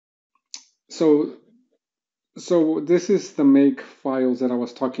So so this is the make files that I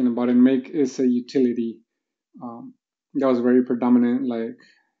was talking about, and make is a utility um, that was very predominant, like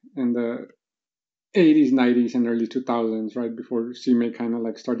in the 80s, 90s, and early 2000s, right before CMake kind of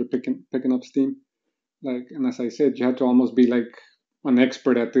like started picking up steam. Like, and as I said, you had to almost be like an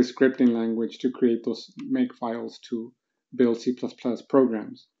expert at this scripting language to create those make files to build C++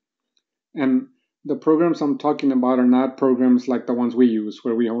 programs. And the programs I'm talking about are not programs like the ones we use,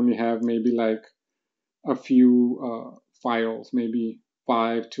 where we only have maybe like a few files, maybe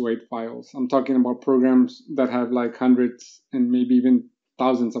 5 to 8 files. I'm talking about programs that have like hundreds and maybe even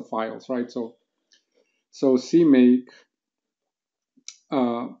thousands of files, right? So CMake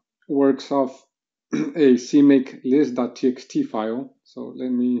uh, works off a CMake list.txt file. So let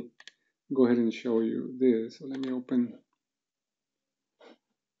me go ahead and show you this. So let me open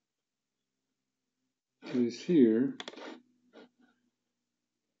this here.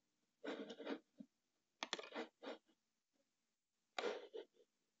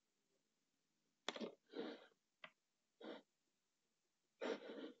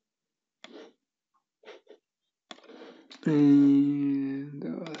 And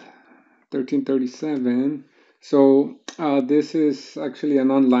 1337. So this is actually an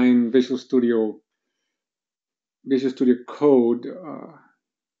online Visual Studio Code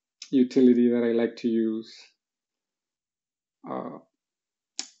utility that I like to use. Uh,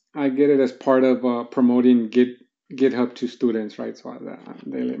 I get it as part of promoting GitHub to students, right? So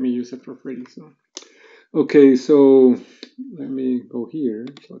they let me use it for free. So okay, so let me go here.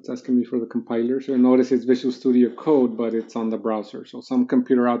 So it's asking me for the compiler. So notice it's Visual Studio Code, but it's on the browser. So some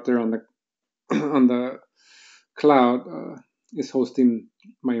computer out there on the on the cloud is hosting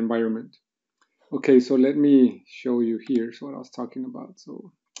my environment. Okay, so let me show you here. So what I was talking about.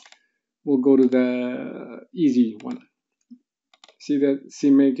 So we'll go to the easy one. See that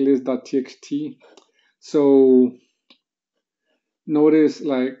cmake list.txt. So notice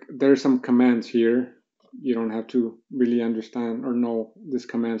like there's some commands here. You don't have to really understand or know these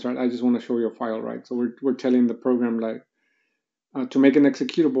commands, right? I just want to show you a file, right? So we're telling the program like to make an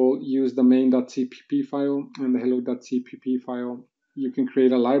executable, use the main.cpp file and the hello.cpp file. You can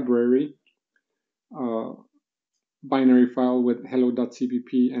create a library uh, binary file with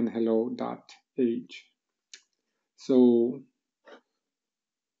hello.cpp and hello.h. So,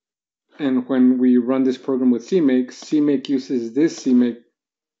 and when we run this program with CMake uses this CMake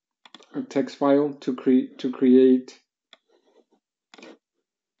text file to create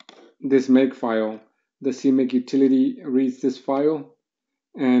this make file. The CMake utility reads this file,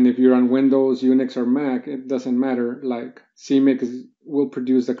 and if you're on Windows, Unix, or Mac, it doesn't matter. Like CMake will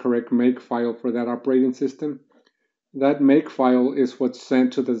produce the correct make file for that operating system. That make file is what's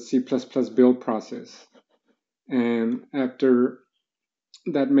sent to the C++ build process, and after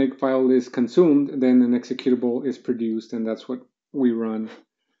that make file is consumed, then an executable is produced, and that's what we run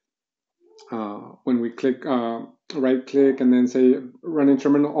when we click right click and then say run in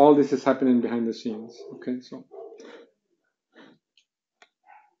terminal. All this is happening behind the scenes. Okay, so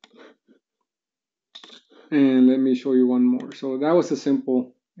and let me show you one more. So that was a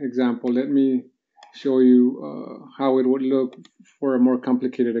simple example. Let me show you how it would look for a more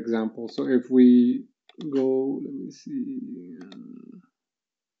complicated example. So if we go, let me see,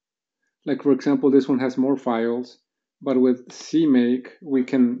 like for example, this one has more files, but with CMake, we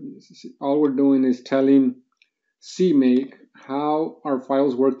can, all we're doing is telling CMake how our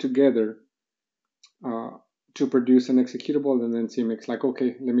files work together uh, to produce an executable, and then CMake's like,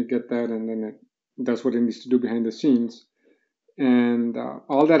 okay, let me get that, and then that's what it needs to do behind the scenes. And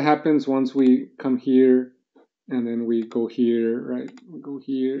all that happens once we come here, and then we go here, right? We go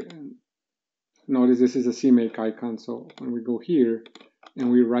here, and notice this is a CMake icon. So when we go here,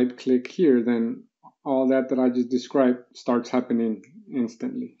 and we right click here, then all that I just described starts happening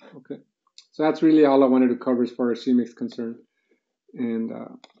instantly. Okay, so that's really all I wanted to cover as far as CMake is concerned, and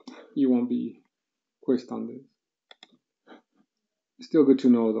you won't be quizzed on this. Still good to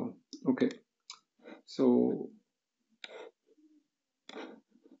know though. Okay, so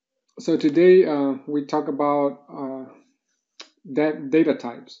today we talk about data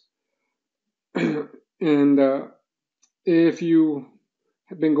types, and if you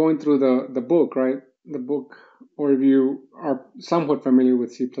have been going through the book, right? The book, or if you are somewhat familiar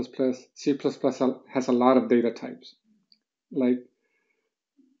with C++, C++ has a lot of data types. Like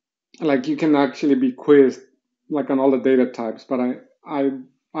you can actually be quizzed like on all the data types, but I I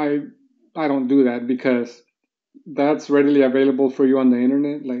I don't do that because that's readily available for you on the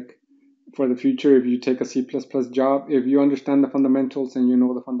internet. Like for the future, if you take a C++ job, if you understand the fundamentals and you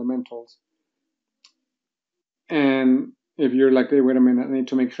know the fundamentals, and if you're like, hey, wait a minute, I need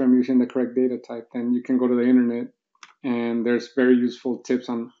to make sure I'm using the correct data type, then you can go to the internet and there's very useful tips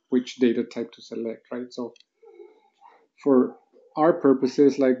on which data type to select, right? So for our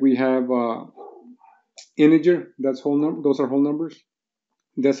purposes, like we have integer, that's whole number, those are whole numbers.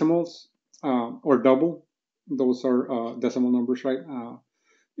 Decimals or double, those are decimal numbers, right?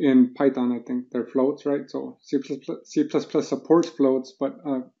 In Python, I think they're floats, right? So C++ supports floats, but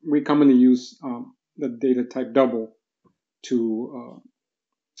we commonly use the data type double to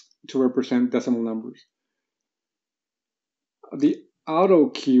represent decimal numbers. The auto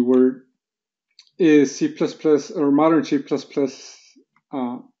keyword is C++ or modern C++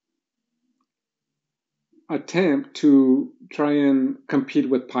 uh, attempt to try and compete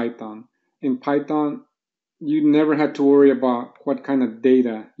with Python. In Python, you never had to worry about what kind of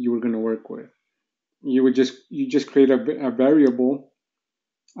data you were going to work with. You just create a variable,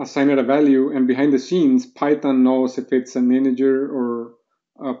 assign it a value, and behind the scenes, Python knows if it's an integer or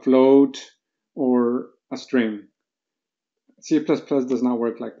a float or a string. C++ does not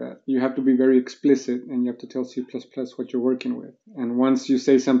work like that. You have to be very explicit, and you have to tell C++ what you're working with. And once you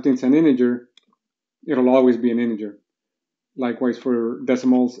say something's an integer, it'll always be an integer. Likewise for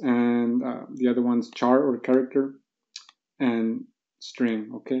decimals and the other ones, char or character and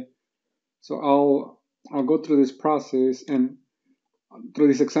string. Okay, so I'll go through this process and through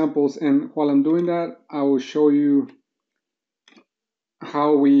these examples, and while I'm doing that, I will show you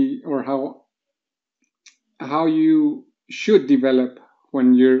how you should develop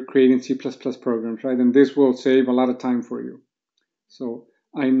when you're creating C++ programs, right? And this will save a lot of time for you. So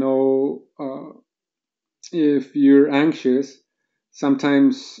I know if you're anxious,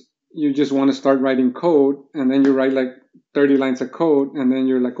 sometimes you just want to start writing code, and then you write like 30 lines of code, and then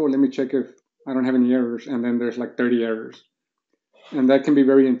you're like, oh, let me check if I don't have any errors, and then there's like 30 errors. And that can be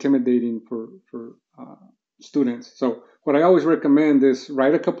very intimidating for students. So what I always recommend is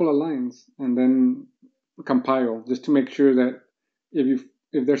write a couple of lines and then compile, just to make sure that if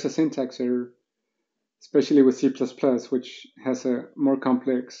there's a syntax error, especially with C++, which has a more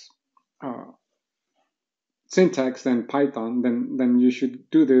complex syntax than Python, then you should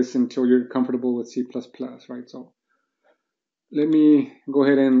do this until you're comfortable with C++, right? So let me go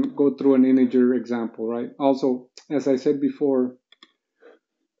ahead and go through an integer example, right? Also, as I said before,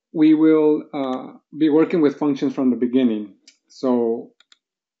 we will be working with functions from the beginning. So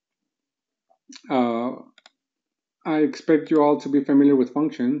I expect you all to be familiar with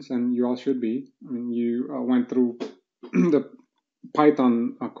functions, and you all should be. I mean, you went through the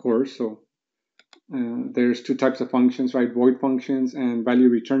Python course, so there's two types of functions, right? Void functions and value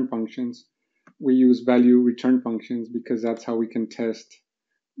return functions. We use value return functions because that's how we can test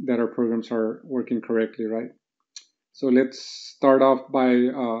that our programs are working correctly, right? So let's start off by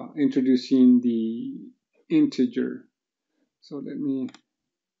introducing the integer. So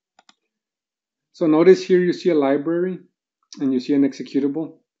notice here you see a library and you see an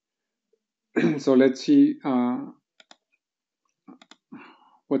executable. So let's see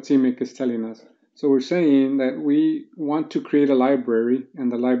what CMake is telling us. So we're saying that we want to create a library, and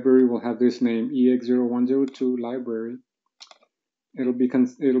the library will have this name, ex0102 library. It'll be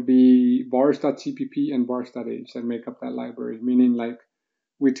vars.cpp and vars.h that make up that library, meaning like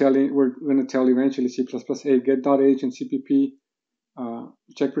we're going to tell eventually C++, hey, get.h and cpp,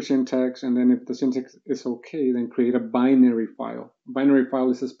 check for syntax, and then if the syntax is okay, then create a binary file. A binary file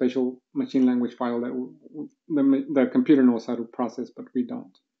is a special machine language file that the computer knows how to process, but we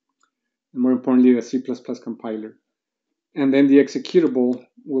don't. And more importantly, the C++ compiler. And then the executable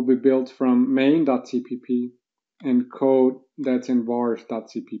will be built from main.cpp and code that's in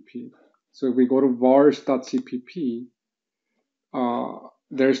vars.cpp. So if we go to vars.cpp,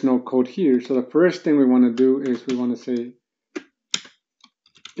 there's no code here. So the first thing we want to do is we want to say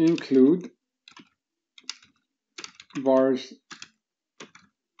include vars.h.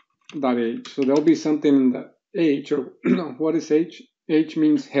 So there'll be something in the h, or what is h? H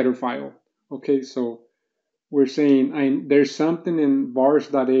means header file. Okay, so we're saying there's something in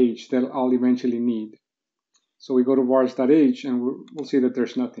vars.h that I'll eventually need. So we go to vars.h and we'll see that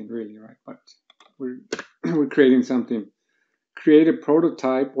there's nothing really, right? But we're creating something. Create a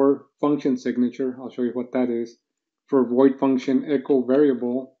prototype or function signature. I'll show you what that is. For void function echo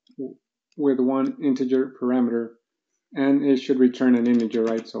variable with one integer parameter, and it should return an integer,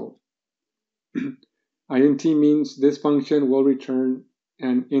 right? So int means this function will return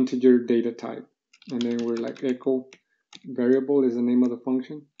an integer data type. And then we're like echo variable is the name of the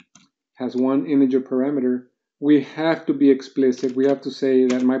function, has one integer parameter. We have to be explicit. We have to say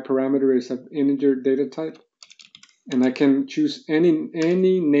that my parameter is an integer data type, and I can choose any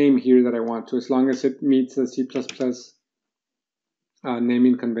name here that I want to, as long as it meets the C++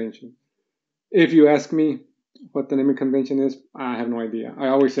 naming convention. If you ask me what the naming convention is, I have no idea. I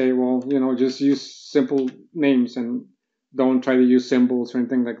always say, well, just use simple names and don't try to use symbols or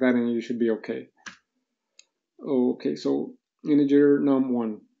anything like that, and you should be okay. Okay, so integer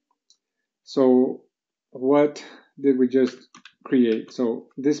num1. So what did we just create? So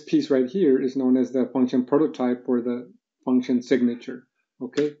this piece right here is known as the function prototype or the function signature.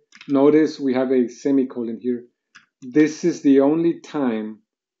 Okay, notice we have a semicolon here. This is the only time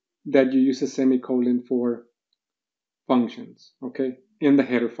that you use a semicolon for functions, okay, in the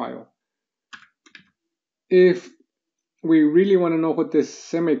header file. If we really want to know what this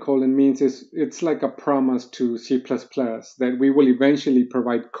semicolon means, it's like a promise to C++ that we will eventually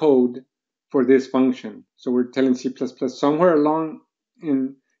provide code for this function. So we're telling C++ somewhere along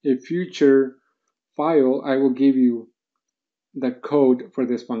in a future file, I will give you the code for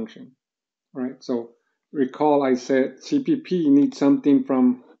this function, right? So recall I said CPP needs something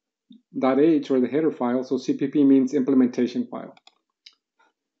from .h or the header file. So CPP means implementation file.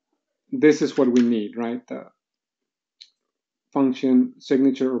 This is what we need, right? The function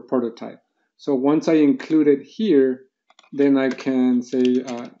signature or prototype. So once I include it here, then I can say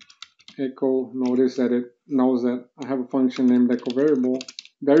echo. Notice that it knows that I have a function named echo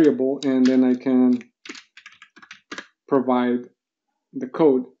variable, and then I can provide the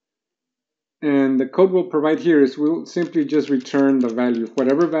code. And the code we'll provide here is we'll simply just return the value.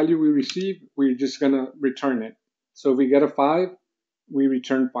 Whatever value we receive, we're just gonna return it. So if we get a 5, we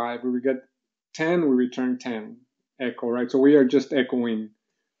return 5. If we get 10, we return 10. Echo, right? So we are just echoing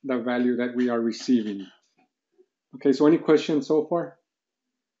the value that we are receiving. Okay, so any questions so far?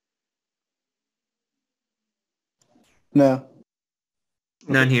 No.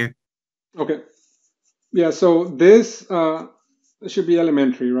 None here. Okay. Yeah, so this should be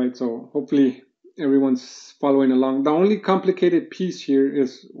elementary, right? So hopefully everyone's following along. The only complicated piece here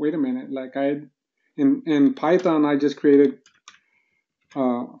is, wait a minute, like in Python, I just created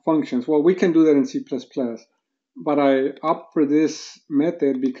functions. Well, we can do that in C++, but I opt for this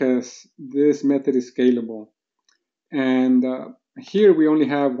method because this method is scalable. And here we only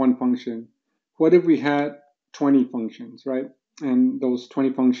have one function. What if we had 20 functions, right? And those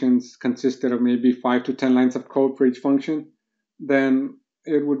 20 functions consisted of maybe 5 to 10 lines of code for each function? Then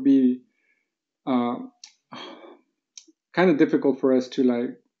it would be kind of difficult for us to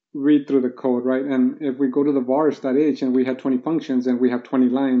like read through the code, right? And if we go to the vars.h and we have 20 functions and we have 20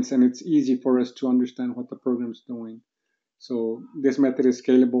 lines, and it's easy for us to understand what the program's doing. So this method is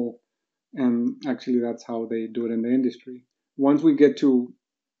scalable, and actually that's how they do it in the industry. Once we get to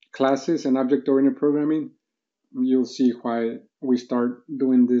classes and object-oriented programming, you'll see why we start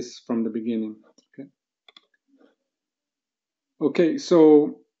doing this from the beginning. Okay,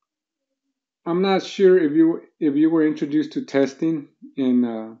 so I'm not sure if you were introduced to testing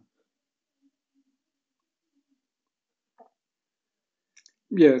in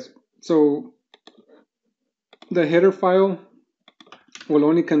yes. So the header file will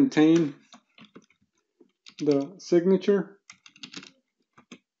only contain the signature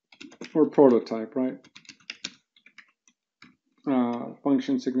or prototype, right?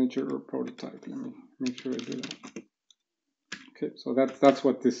 Function signature or prototype. Let me make sure I do that. Okay, so that's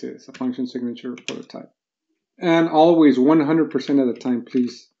what this is, a function signature or prototype. And always 100% of the time,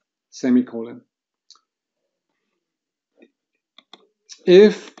 please semicolon.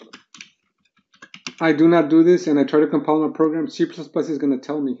 If I do not do this and I try to compile my program, C++ is going to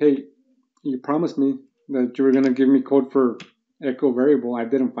tell me, hey, you promised me that you were going to give me code for echo variable. I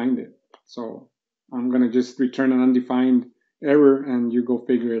didn't find it. So I'm going to just return an undefined error and you go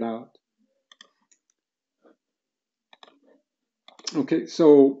figure it out. Okay,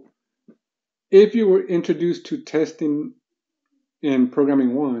 so if you were introduced to testing in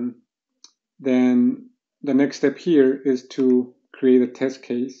Programming 1, then the next step here is to create a test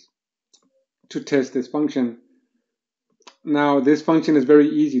case to test this function. Now, this function is very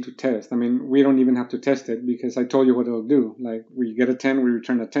easy to test. I mean, we don't even have to test it because I told you what it'll do. Like, we get a 10, we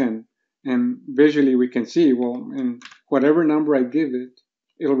return a 10. And visually, we can see, well, in whatever number I give it,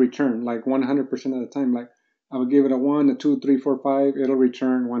 it'll return, like 100% of the time. Like, I would give it a 1, a 2, 3, 4, 5. It'll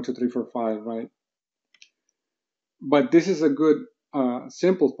return 1, 2, 3, 4, 5, right? But this is a good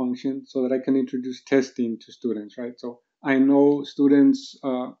simple function so that I can introduce testing to students, right? So I know students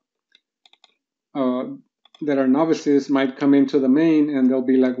that are novices might come into the main and they'll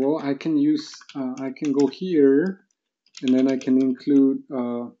be like, well, I can go here and then I can include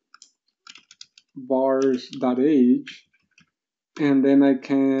vars.h, and then I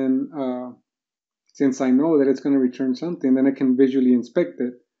can, since I know that it's going to return something, then I can visually inspect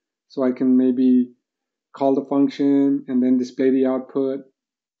it. So I can maybe call the function, and then display the output.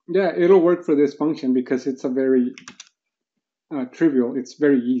 Yeah, it'll work for this function because it's a very trivial. It's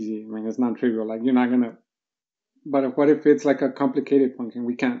very easy. I mean, it's not trivial. Like you're not gonna. But what if it's like a complicated function?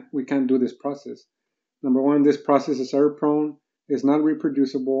 We can't do this process. Number one, this process is error prone. It's not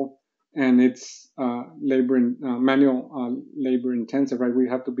reproducible, and it's manual labor intensive. Right? We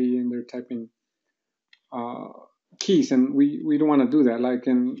have to be in there typing keys, and we don't want to do that. Like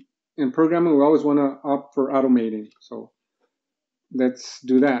in programming, we always want to opt for automating. So let's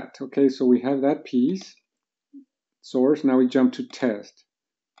do that. Okay, so we have that piece source. Now we jump to test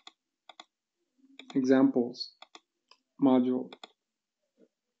examples module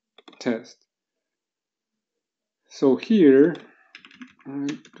test. So here I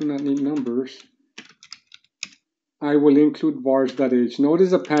do not need numbers. I will include vars.h.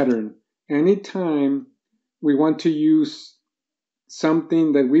 Notice a pattern. Anytime we want to use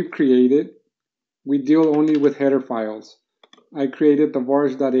something that we've created, we deal only with header files. I created the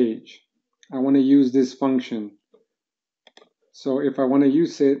vars.h. I want to use this function. So if I want to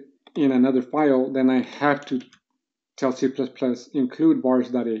use it in another file, then I have to tell C++ include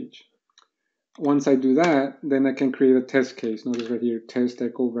vars.h. Once I do that, then I can create a test case. Notice right here, test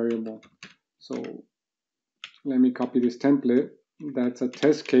echo variable. So let me copy this template. That's a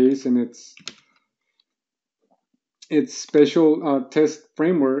test case, and it's special test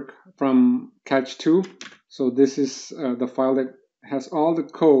framework from Catch2. So this is the file that has all the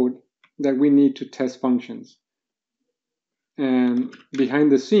code that we need to test functions. And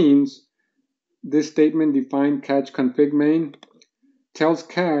behind the scenes, this statement define catch config main tells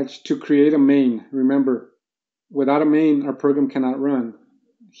catch to create a main. Remember, without a main, our program cannot run.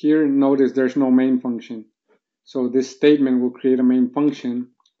 Here, notice there's no main function. So this statement will create a main function,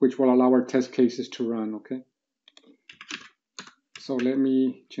 which will allow our test cases to run, okay? So let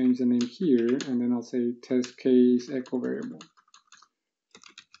me change the name here, and then I'll say test case echo variable.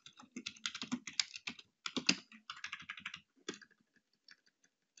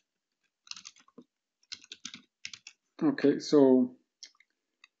 Okay, so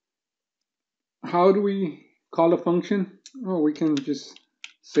how do we call a function? Oh, we can just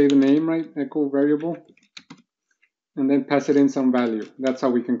say the name, right? Echo variable, and then pass it in some value. That's how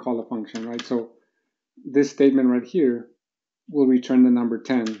we can call a function, right? So this statement right here will return the number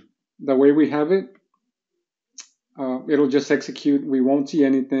 10. The way we have it, it'll just execute. We won't see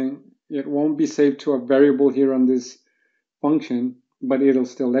anything. It won't be saved to a variable here on this function, but it'll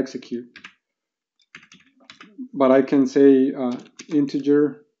still execute. But I can say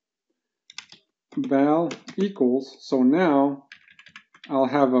integer val equals. So now I'll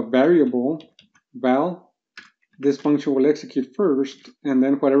have a variable val. This function will execute first, and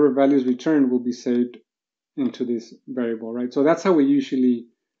then whatever values returned will be saved into this variable, right? So that's how we usually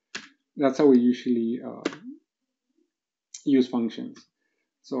use functions.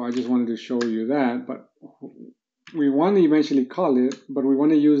 So I just wanted to show you that, but we want to eventually call it, but we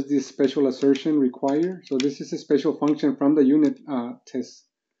want to use this special assertion require. So this is a special function from the unit test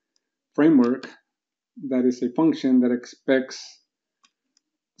framework that is a function that expects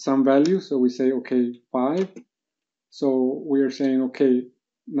some value. So we say, okay, 5. So we are saying, okay,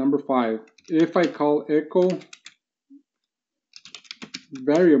 number 5. If I call echo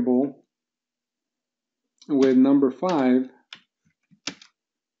variable with number 5,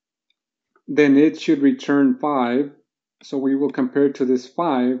 then it should return 5. So we will compare it to this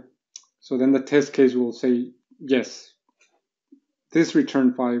 5. So then the test case will say, yes, this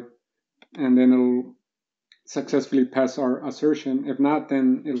returned 5. And then it'll successfully pass our assertion. If not,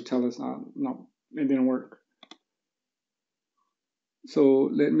 then it'll tell us, no, it didn't work. So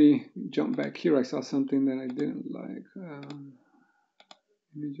let me jump back here. I saw something that I didn't like.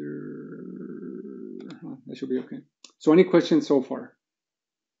 That should be okay. So any questions so far?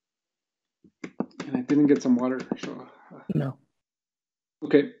 And I didn't get some water, so. No.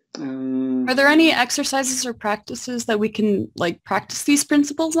 Okay. Are there any exercises or practices that we can like practice these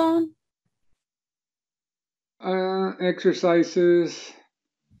principles on? Exercises.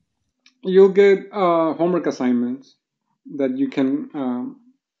 You'll get homework assignments that you can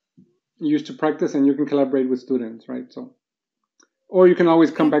use to practice, and you can collaborate with students, right? So, or you can always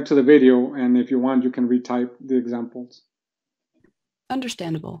come back to the video, and if you want, you can retype the examples.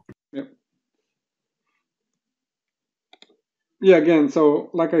 Understandable. Yep. Yeah, again, so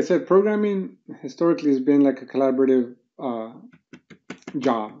like I said, programming historically has been like a collaborative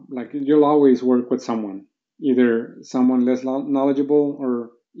job. Like you'll always work with someone, either someone less knowledgeable or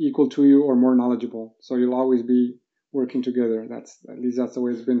equal to you or more knowledgeable. So you'll always be working together. At least that's the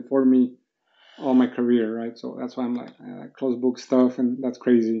way it's been for me all my career, right? So that's why I'm like closed book stuff, and that's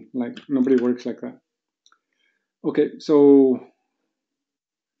crazy. Like nobody works like that. Okay, so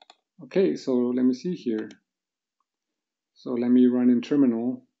let me see here. So let me run in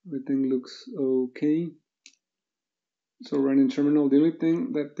terminal. Everything looks okay. So running terminal, the only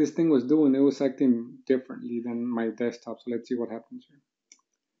thing that this thing was doing, it was acting differently than my desktop. So let's see what happens here.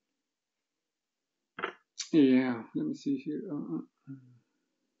 Yeah, let me see here.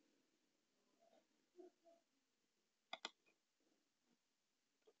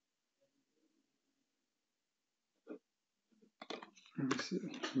 Let me see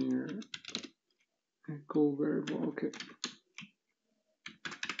here. Echo variable, okay.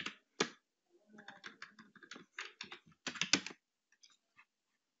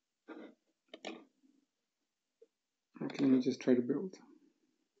 Okay, let me just try to build.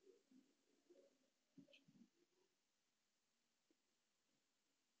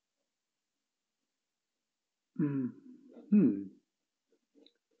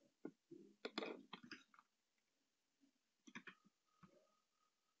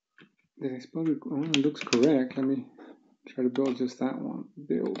 Did I spell it? Oh, it looks correct. Let me try to build just that one.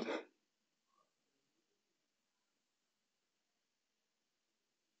 Build.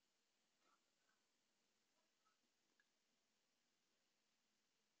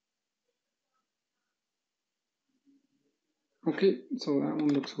 Okay, so that one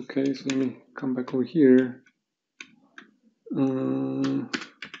looks okay. So let me come back over here.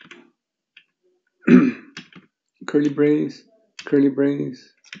 Curly brace, curly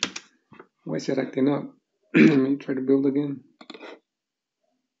brace. Why is it acting up? Let me try to build again.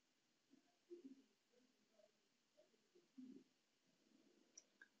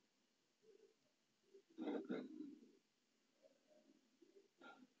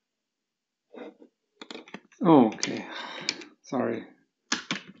 Oh, okay. Sorry.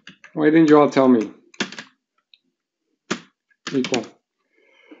 Why didn't you all tell me? Equal.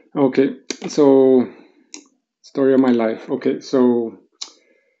 Okay, so story of my life. Okay, so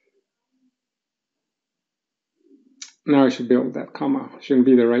now I should build that comma. Shouldn't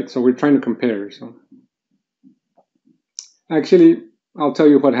be there, right? So we're trying to compare. So actually, I'll tell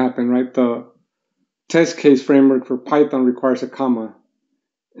you what happened, right? The test case framework for Python requires a comma,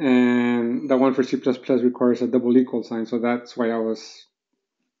 and the one for C++ requires a double equal sign. So that's why I was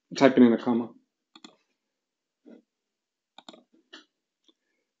typing in a comma.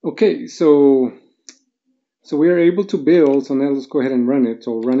 Okay, so we are able to build. So now let's go ahead and run it.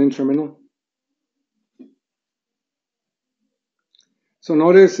 So run in terminal. So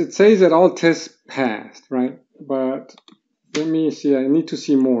notice it says that all tests passed, right? But let me see, I need to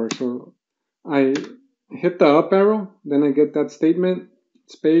see more. So I hit the up arrow, then I get that statement,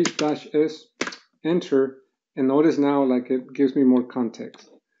 space -s, enter, and notice now like it gives me more context.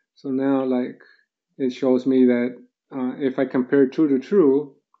 So now like it shows me that if I compare true to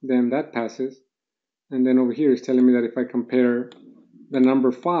true, then that passes. And then over here it's telling me that if I compare the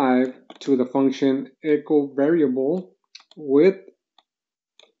number 5 to the function echo variable with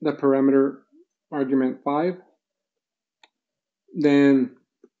the parameter argument 5, then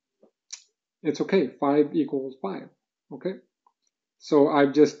it's okay. 5 equals 5. Okay. So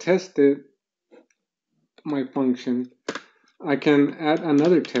I've just tested my function. I can add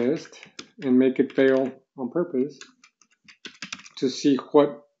another test and make it fail on purpose to see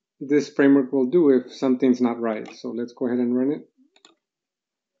what this framework will do if something's not right. So let's go ahead and run it.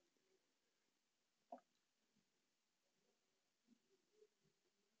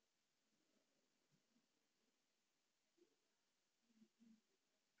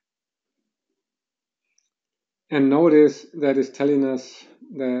 And notice that it's telling us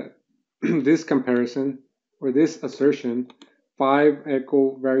that this comparison or this assertion, 5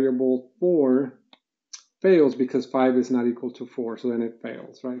 echo variable 4, fails because 5 is not equal to 4. So then it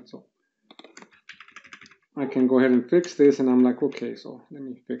fails, right? So I can go ahead and fix this, and I'm like, okay, so let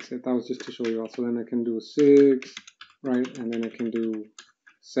me fix it. That was just to show you all. So then I can do 6, right? And then I can do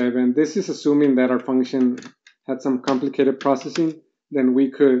 7. This is assuming that our function had some complicated processing. Then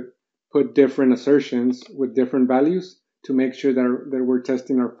we could put different assertions with different values to make sure that we're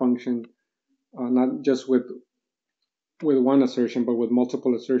testing our function, not just with one assertion, but with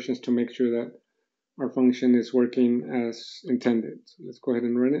multiple assertions to make sure that our function is working as intended. So let's go ahead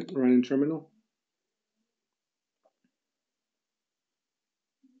and run it, run in terminal.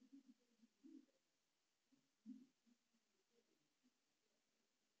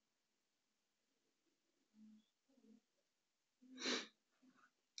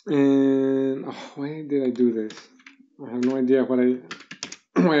 And why did I do this? I have no idea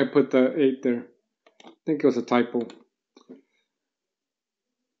why I put the 8 there. I think it was a typo.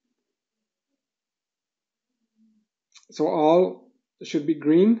 So all should be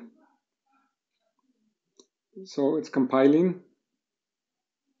green. So it's compiling.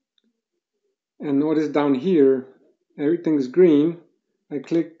 And notice down here, everything's green. I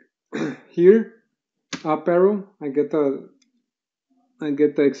click here, up arrow, I get the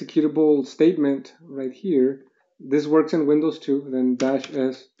executable statement right here. This works in Windows too. Then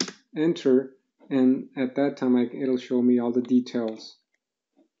 -S, enter, and at that time it'll show me all the details.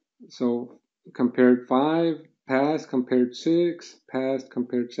 So compared 5, passed, compared 6, passed,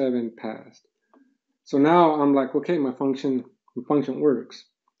 compared 7, passed. So now I'm like, okay, my function works.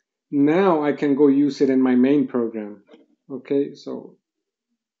 Now I can go use it in my main program. Okay, so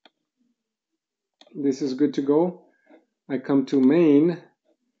this is good to go. I come to main,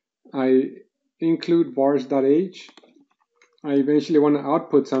 I include vars.h. I eventually want to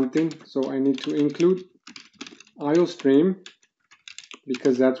output something, so I need to include IOStream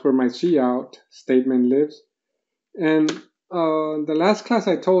because that's where my cout statement lives. And the last class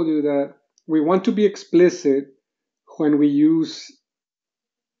I told you that we want to be explicit when we use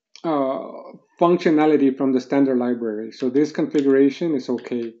functionality from the standard library. So this configuration is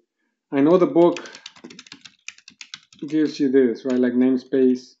okay. I know the book gives you this, right? Like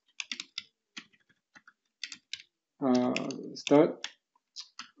namespace, stud,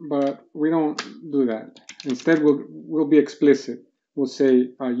 but we don't do that. Instead, we'll be explicit. We'll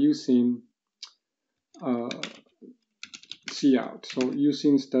say using cout. So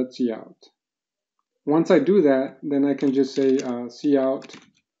using stud cout. Once I do that, then I can just say cout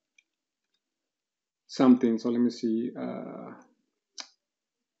something. So let me see.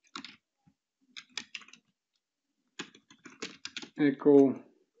 Echo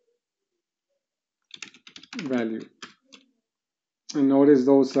value. And notice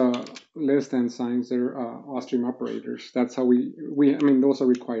those less than signs, they're Austrian operators. That's how I mean, those are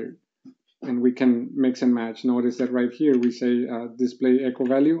required. And we can mix and match. Notice that right here we say display echo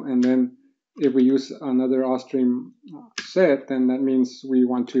value, and then if we use another Austrian set, then that means we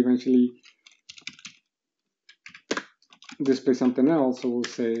want to eventually display something else. So we'll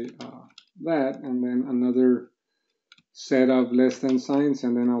say that, and then another set of less than signs,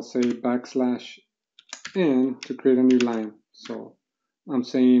 and then I'll say \n to create a new line. So I'm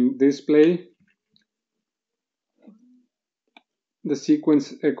saying display the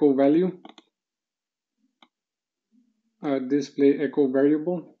sequence echo value, display echo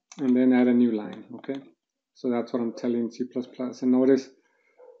variable, and then add a new line. Okay, so that's what I'm telling C++. And notice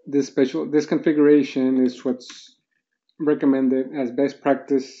this configuration is what's recommended as best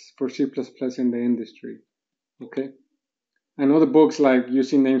practice for C++ in the industry. Okay, I know the books like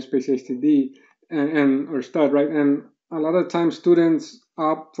using namespace std or stud, right? And a lot of times students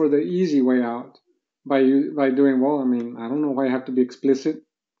opt for the easy way out by doing, well, I mean, I don't know why I have to be explicit,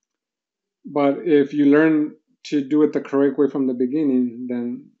 but if you learn to do it the correct way from the beginning,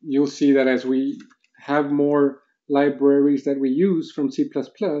 then you'll see that as we have more libraries that we use from C++,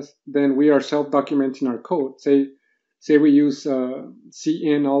 then we are self-documenting our code. Say we use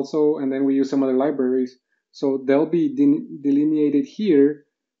cin also, and then we use some other libraries. So they'll be delineated here,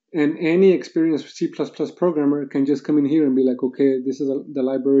 and any experienced C++ programmer can just come in here and be like, okay, this is the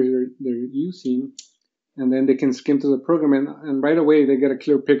library they're using, and then they can skim to the program, and right away they get a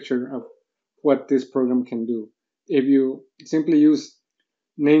clear picture of what this program can do. If you simply use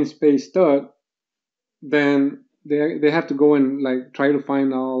namespace stud, then they have to go and like try to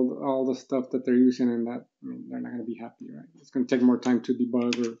find all the stuff that they're using, and that, I mean, they're not going to be happy, right? It's going to take more time to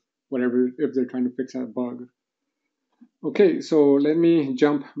debug or whatever if they're trying to fix that bug. Okay, so let me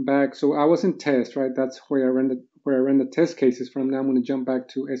jump back. So I was in test, right? That's where I ran the test cases from. Now I'm going to jump back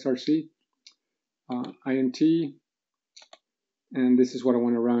to src, int, and this is what I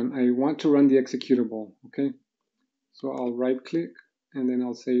want to run. I want to run the executable. Okay, so I'll right click and then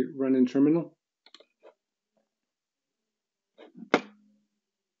I'll say run in terminal.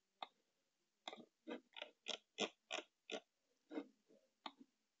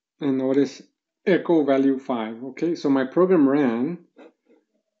 And notice echo value 5. Okay, so my program ran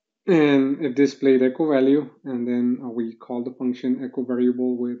and it displayed echo value, and then we called the function echo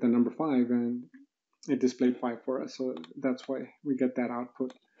variable with the number 5, and it displayed 5 for us. So that's why we get that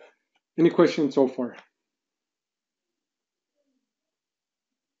output. Any questions so far?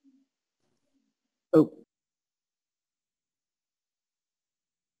 Oh,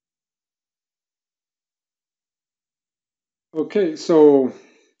 Okay, so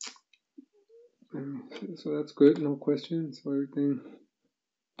that's good. No questions. So everything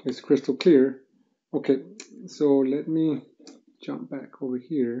is crystal clear. Okay, so let me jump back over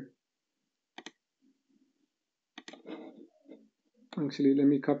here. Actually, let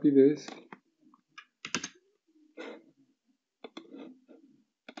me copy this.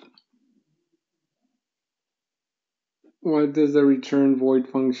 what does the return void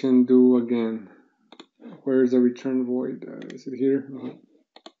function do again? Where is the return void? Is it here?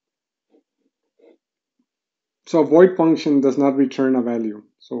 So a void function does not return a value.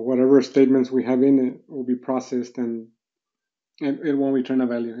 So whatever statements we have in it will be processed, and it won't return a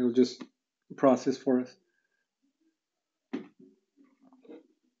value. It will just process for us.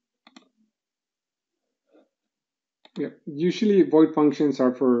 Yeah. Usually void functions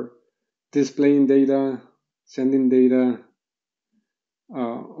are for displaying data, sending data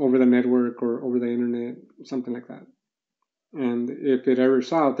over the network or over the internet, something like that. And if it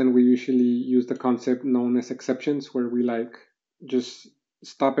errors out, then we usually use the concept known as exceptions, where we like just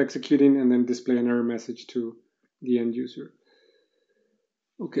stop executing and then display an error message to the end user.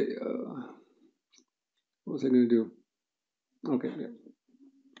 Okay, what was I going to do? Okay, yeah.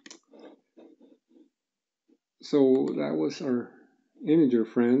 So that was our integer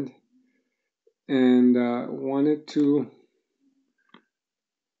friend, and wanted to.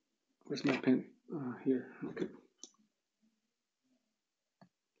 Where's my pen? Here. Okay.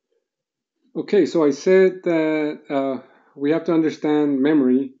 Okay, so I said that we have to understand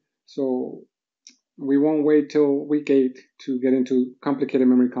memory, so we won't wait till week 8 to get into complicated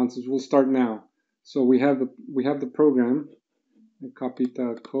memory concepts. We'll start now. So we have the program. I copied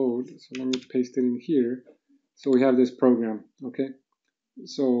the code, so let me paste it in here. So we have this program, okay?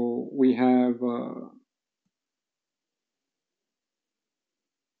 So we have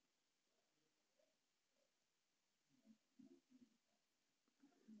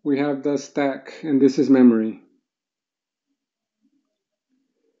the stack, and this is memory.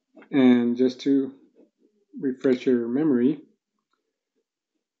 And just to refresh your memory,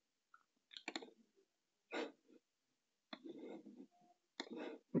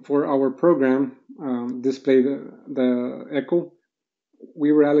 for our program, display the echo,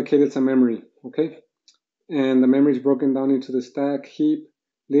 we were allocated some memory, okay? And the memory is broken down into the stack, heap,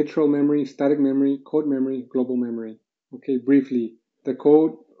 literal memory, static memory, code memory, global memory. Okay, briefly, the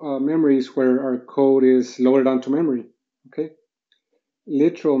code memory is where our code is loaded onto memory, okay?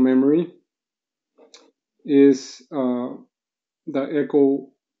 Literal memory is the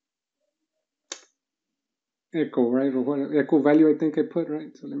echo, right? Or what echo value I think I put,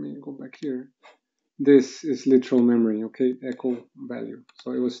 right? So let me go back here. This is literal memory, okay? Echo value.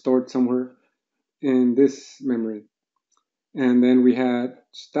 So it was stored somewhere in this memory. And then we had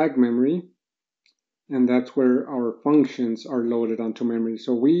stack memory, and that's where our functions are loaded onto memory.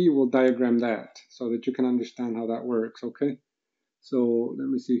 So we will diagram that so that you can understand how that works, okay? So let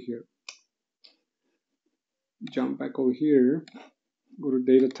me see here. Jump back over here, go to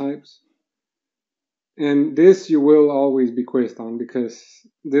data types. And this you will always be quizzed on, because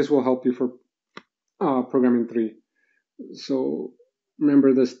this will help you for programming 3. So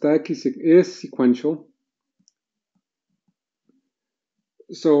remember, the stack is sequential.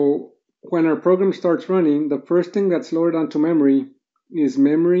 So when our program starts running, the first thing that's loaded onto memory is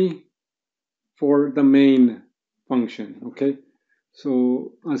memory for the main function, okay?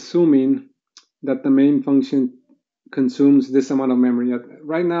 So assuming that the main function consumes this amount of memory.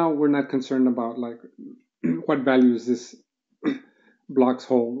 Right now, we're not concerned about like what values this blocks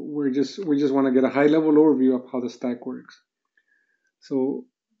hold. We just want to get a high level overview of how the stack works. So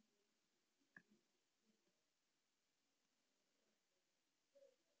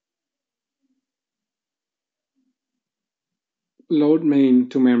load main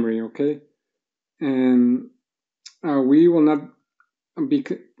to memory, okay? And we will not be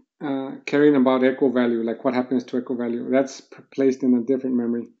caring about echo value, like what happens to echo value. That's placed in a different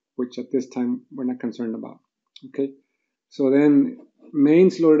memory, which at this time we're not concerned about, okay? So then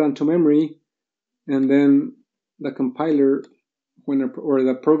main's loaded onto memory, and then the compiler, or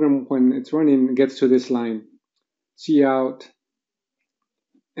the program when it's running, gets to this line, cout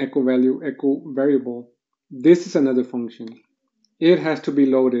echo value, echo variable. This is another function. It has to be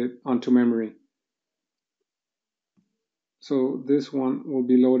loaded onto memory. So this one will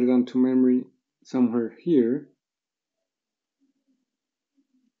be loaded onto memory somewhere here.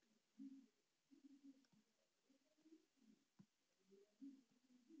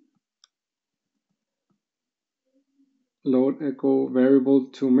 Load echo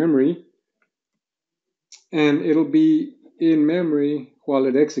variable to memory, and it'll be in memory while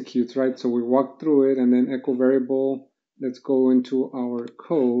it executes, right? So we walk through it, and then echo variable, let's go into our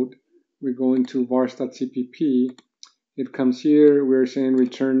code. We go into vars.cpp. It comes here, we're saying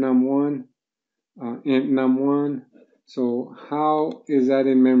return num1, int num1. So how is that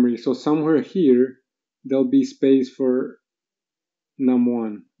in memory? So somewhere here, there'll be space for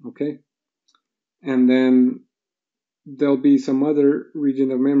num1, okay? And then there'll be some other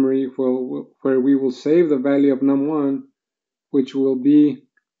region of memory where we will save the value of num1 which will be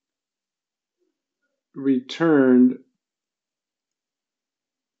returned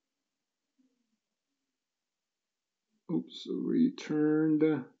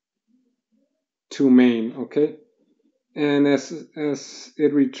to main, okay? And as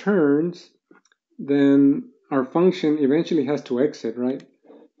it returns, then our function eventually has to exit, right?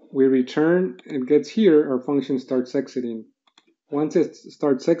 We return, it gets here, our function starts exiting. Once it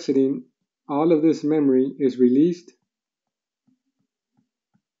starts exiting, all of this memory is released.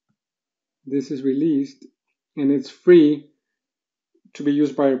 This is released, and it's free to be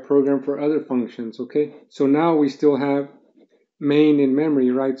used by a program for other functions, okay? So now we still have main in memory,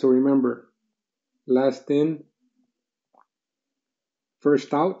 right? So remember, last in,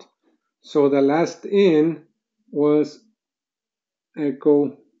 first out. So the last in was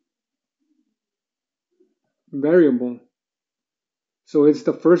echo variable. So it's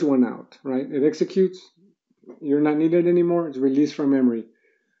the first one out, right? It executes, you're not needed anymore, it's released from memory.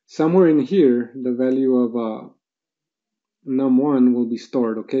 Somewhere in here, the value of num1 will be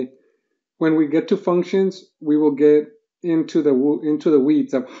stored, okay? When we get to functions, we will get into the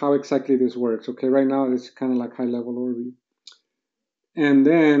weeds of how exactly this works, okay? Right now, it's kind of like high-level overview. And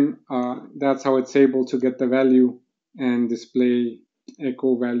then that's how it's able to get the value and display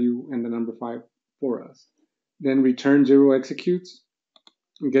echo value and the number 5 for us. Then return 0 executes,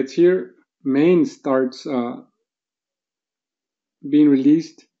 it gets here, main starts being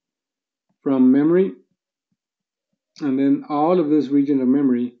released from memory, and then all of this region of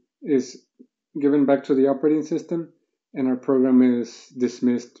memory is given back to the operating system, and our program is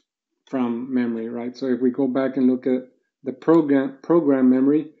dismissed from memory, right? So if we go back and look at the program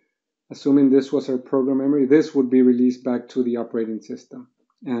memory, assuming this was our program memory, this would be released back to the operating system,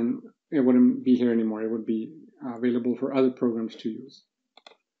 and it wouldn't be here anymore. It would be available for other programs to use.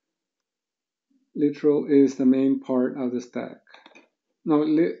 Literal is the main part of the stack. No,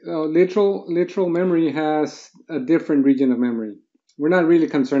 literal memory has a different region of memory. We're not really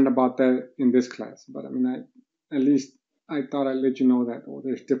concerned about that in this class, but I mean, at least I thought I'd let you know that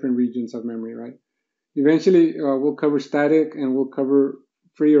there's different regions of memory, right? Eventually, we'll cover static, and we'll cover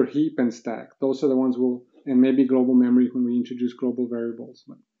free or heap and stack. Those are the ones and maybe global memory when we introduce global variables.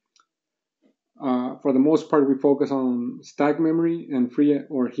 But for the most part, we focus on stack memory and free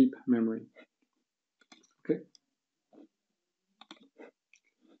or heap memory. Okay.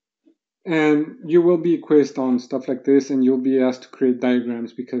 And you will be quizzed on stuff like this, and you'll be asked to create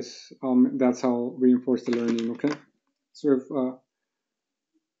diagrams because that's how reinforce the learning, okay? So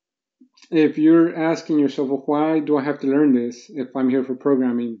if you're asking yourself, well, why do I have to learn this if I'm here for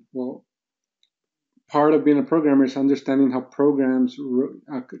programming? Well, part of being a programmer is understanding how programs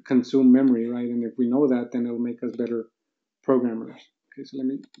consume memory, right? And if we know that, then it'll make us better programmers. Okay, so let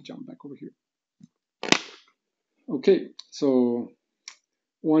me jump back over here. Okay, so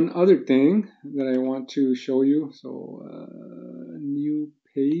one other thing that I want to show you, so new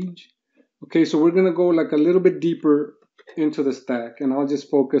page. Okay, so we're gonna go like a little bit deeper into the stack, and I'll just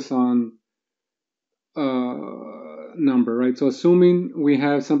focus on number, right? So assuming we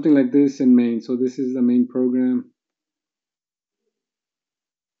have something like this in main, so this is the main program.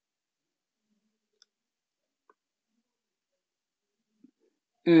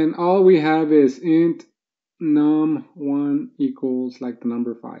 And all we have is int num1 equals like the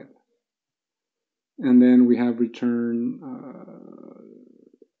number 5. And then we have return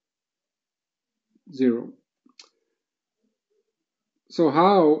 0. So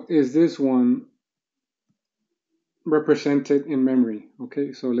how is this one represented in memory?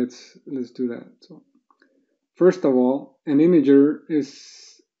 Okay, so let's do that. So first of all, an integer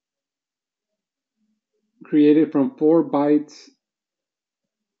is created from 4 bytes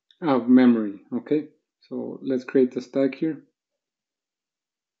of memory. Okay, so let's create the stack here.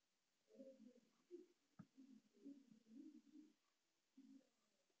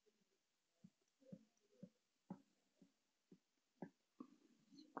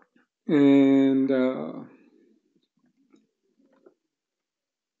 And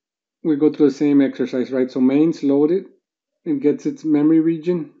we go through the same exercise, right? So main's loaded, it gets its memory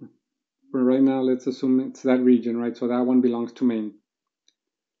region. For right now, let's assume it's that region, right? So that one belongs to main.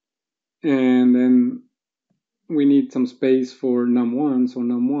 And then we need some space for num1, so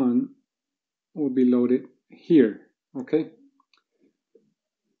num1 will be loaded here, okay?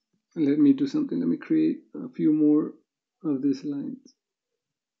 Let me do something. Let me create a few more of these lines.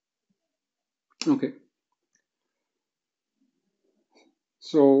 Okay.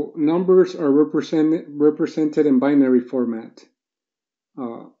 So numbers are represented in binary format.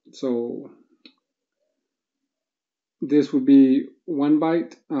 So this would be 1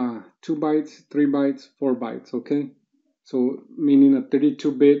 byte, 2 bytes, 3 bytes, 4 bytes, okay? So meaning a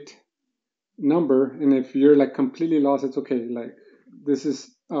 32-bit number, and if you're like completely lost, it's okay. Like this is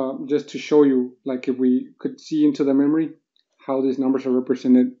just to show you, like if we could see into the memory, how these numbers are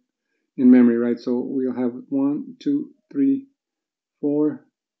represented in memory, right? So we'll have 1, 2, 3, 4.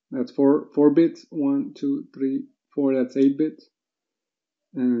 That's four bits. 1, 2, 3, 4. That's 8 bits,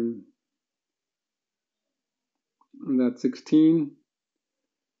 and that's 16,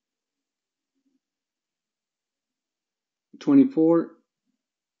 24,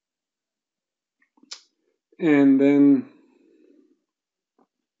 and then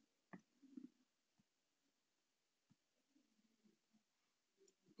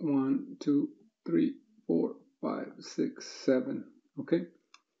 1, 2, 3, 4, 5, 6, 7. Okay.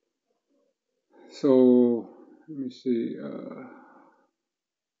 So let me see.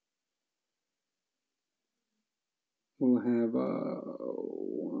 We'll have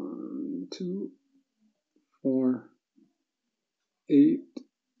 1, 2, 4, 8,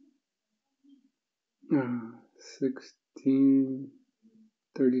 16,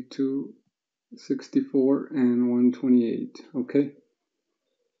 32, 64, and 128. Okay.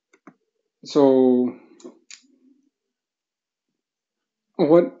 So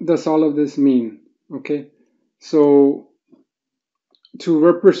what does all of this mean? Okay. So to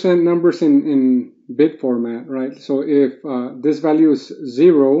represent numbers in bit format, right? So if this value is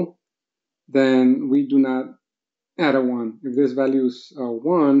 0, then we do not add a 1. If this value is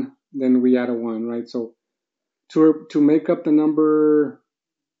 1, then we add a 1, right? So to make up the number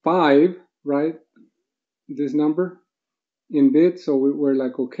 5, right, this number in bits, so we're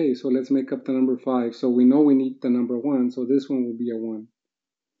like, okay, so let's make up the number 5. So we know we need the number 1, so this one will be a 1.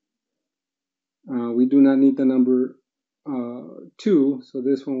 We do not need the number 2, so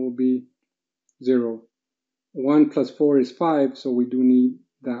this one will be 0. 1 plus 4 is 5, so we do need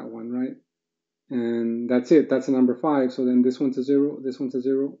that one, right? And that's it. That's the number 5. So then this one's a 0, this one's a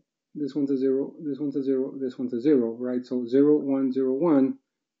 0, this one's a 0, this one's a 0, this one's a 0, right? So 0, 1, 0, 1.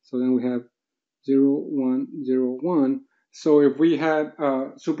 So then we have 0, 1, 0, 1. So if we had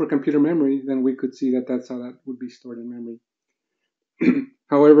supercomputer memory, then we could see that that's how that would be stored in memory.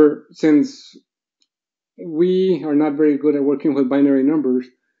 However, since we are not very good at working with binary numbers,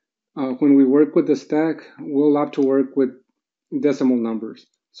 when we work with the stack, we'll have to work with decimal numbers.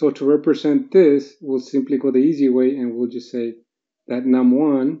 So to represent this, we'll simply go the easy way, and we'll just say that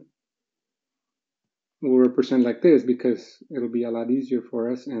num1 will represent like this, because it'll be a lot easier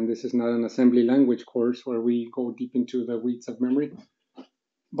for us, and this is not an assembly language course where we go deep into the weeds of memory.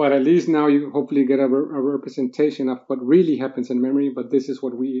 But at least now you hopefully get a representation of what really happens in memory, but this is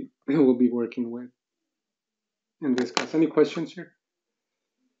what we will be working with in this class. Any questions here?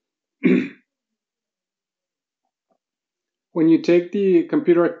 When you take the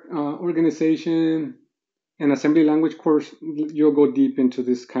computer organization and assembly language course, you'll go deep into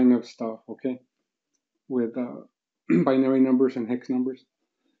this kind of stuff, okay? With binary numbers and hex numbers.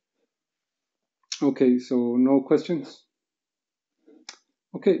 Okay, so no questions?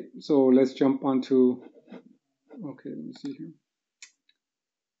 Okay, so let's jump on to, okay, let me see here.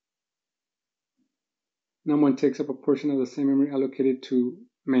 Num1 takes up a portion of the same memory allocated to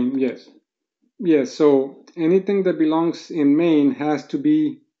main, yes. Yes, so anything that belongs in main has to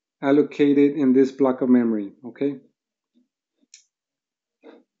be allocated in this block of memory, okay?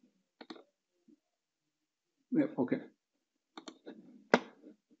 Yep, okay.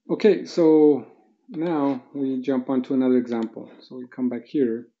 Okay, so now we jump on to another example. So we come back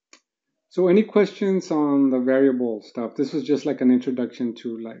here. So any questions on the variable stuff? This was just like an introduction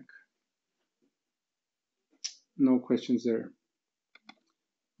to like, no questions there.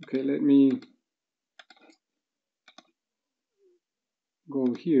 Okay, let me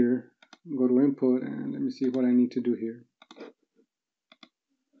go here, go to input, and let me see what I need to do here.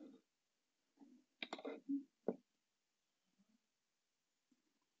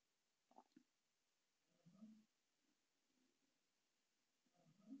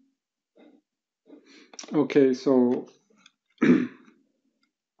 Okay, so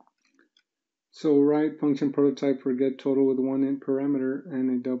so write function prototype for get total with one int parameter and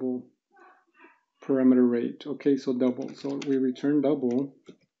a double parameter rate. Okay, so double. So we return double,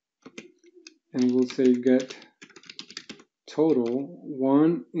 and we'll say get total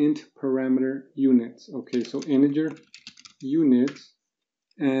one int parameter units. Okay, so integer units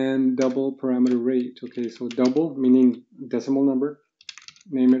and double parameter rate. Okay, so double meaning decimal number,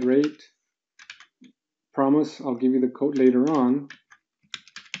 name it rate. Promise I'll give you the code later on.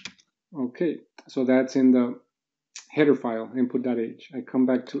 Okay, so that's in the header file, input.h. I come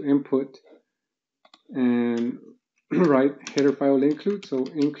back to input and write header file include. So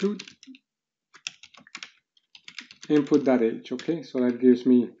include, input.h. Okay, so that gives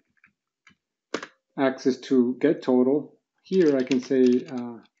me access to get total. Here I can say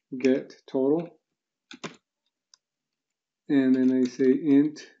get total, and then I say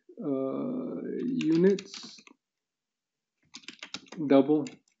int units double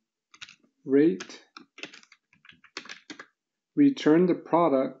rate, return the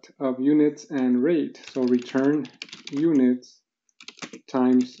product of units and rate. So return units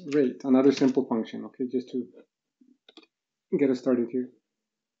times rate, another simple function. Okay, just to get us started here.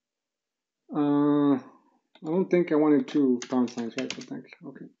 I don't think I wanted two pound signs, right? So thank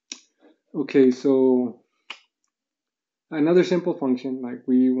you. Okay, so another simple function, like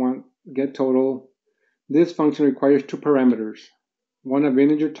we want get total. This function requires two parameters, one of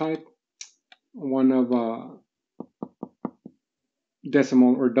integer type, one of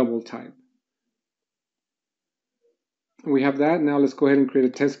decimal or double type. We have that. Now let's go ahead and create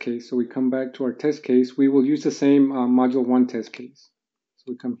a test case. So we come back to our test case. We will use the same module 1 test case.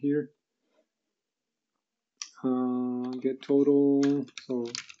 So we come here, get total, so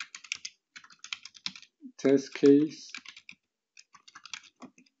test case,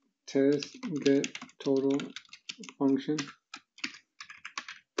 test get total function,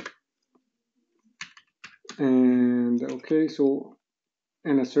 and okay, so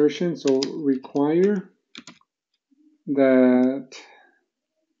an assertion, so require that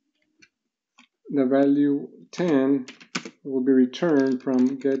the value 10 will be returned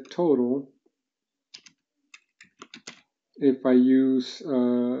from get total if I use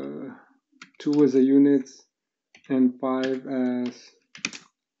 2 as a unit and 5 as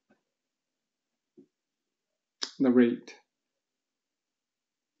the rate.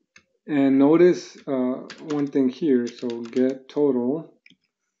 And notice one thing here, so get total,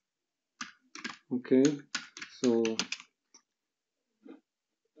 okay, so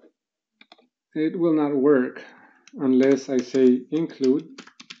it will not work unless I say include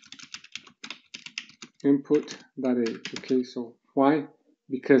input.h. Okay, so why?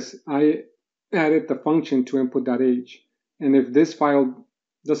 Because I added the function to input.h, and if this file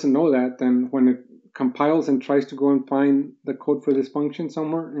doesn't know that, then when it compiles and tries to go and find the code for this function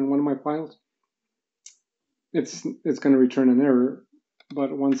somewhere in one of my files, it's going to return an error.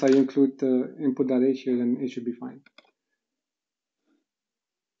 But once I include the input.h here, then it should be fine.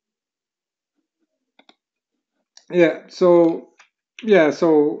 So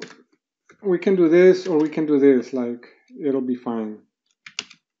we can do this or we can do this, like it'll be fine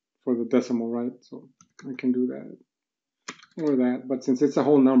for the decimal, right? So I can do that or that, but since it's a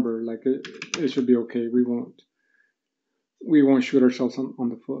whole number, like it should be okay. We won't shoot ourselves on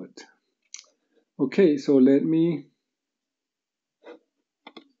the foot. Okay, so let me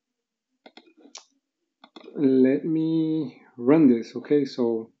run this. Okay,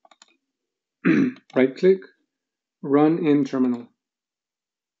 so right click, run in terminal.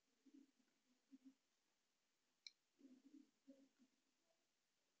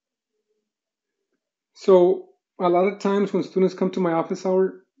 So a lot of times when students come to my office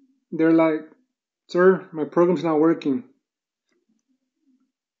hour, they're like, sir, my program's not working.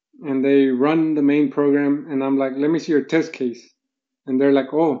 And they run the main program, and I'm like, let me see your test case. And they're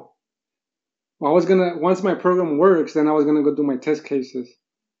like, oh, well, once my program works, then I was gonna go do my test cases.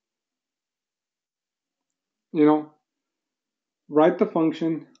 You know, write the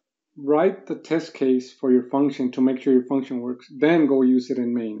function, write the test case for your function to make sure your function works, then go use it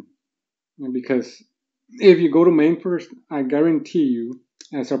in main. Because if you go to main first, I guarantee you,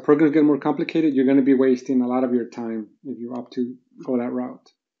 as our programs get more complicated, you're going to be wasting a lot of your time if you opt to go that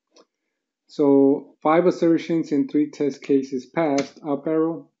route. So 5 assertions in 3 test cases passed, up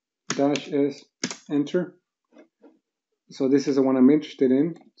arrow, -s, enter. So this is the one I'm interested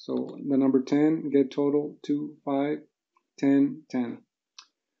in. So the number 10, get total, 2, 5, 10, 10.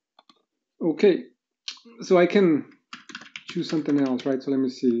 Okay, so I can choose something else, right? So let me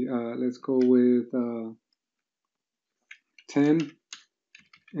see. Let's go with 10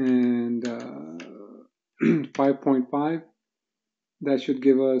 and 5.5. That should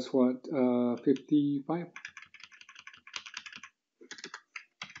give us what, 55?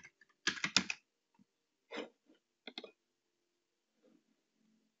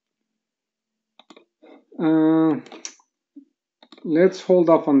 Let's hold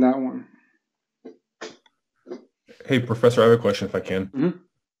off on that one. Hey, Professor, I have a question if I can.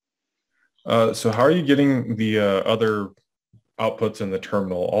 Mm-hmm. So how are you getting the other outputs in the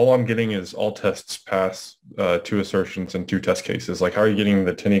terminal? All I'm getting is all tests pass, 2 assertions and 2 test cases. Like, how are you getting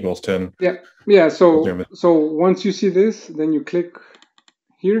the 10 equals 10? Yeah. So once you see this, then you click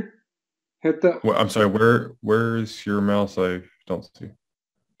here, hit the... Well, I'm sorry, where is your mouse? I don't see.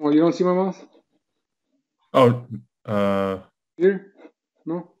 Oh, you don't see my mouse? Oh, Here?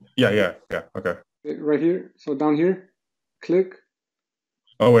 No? Yeah. Okay. Right here. So down here, click.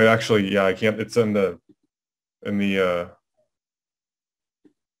 Oh wait, actually, yeah, I can't. It's in the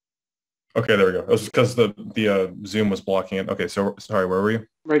Okay, there we go. It was because the Zoom was blocking it. Okay, so sorry, where were you?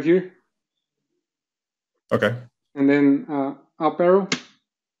 Right here. Okay. And then up arrow.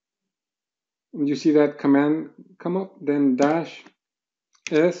 And you see that command come up, then dash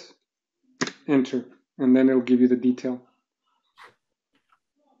S, enter, and then it'll give you the detail.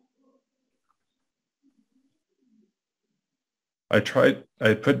 I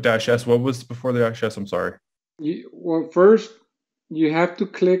put -S. What was before the -S? I'm sorry. Well, first you have to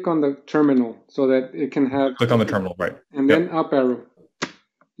click on the terminal so that it can have. Click on the terminal, right? And then up arrow.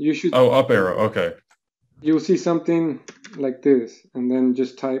 You should. Oh, up arrow. Okay. You'll see something like this, and then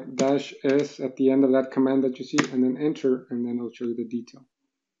just type -S at the end of that command that you see, and then enter, and then it'll show you the detail.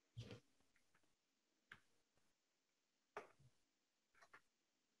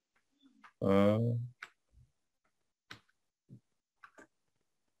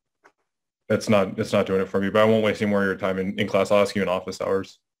 It's not doing it for me, but I won't waste any more of your time in class. I'll ask you in office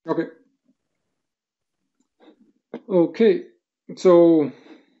hours. Okay. Okay. So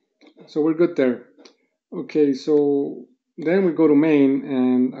we're good there. Okay, so then we go to main,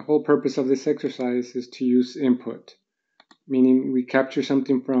 and the whole purpose of this exercise is to use input, meaning we capture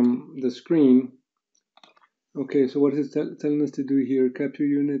something from the screen. Okay, so what is it telling us to do here? Capture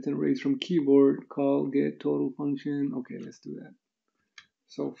units and rates from keyboard, call get total function. Okay, let's do that.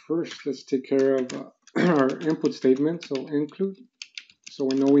 So first, let's take care of our input statement. So include. So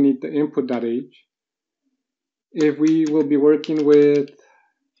we know we need the input.h. If we will be working with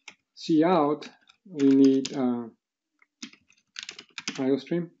cout, we need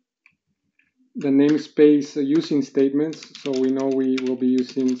IOStream. The namespace using statements. So we know we will be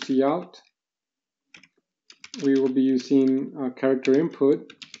using cout. We will be using character input.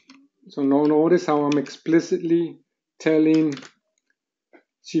 So now notice how I'm explicitly telling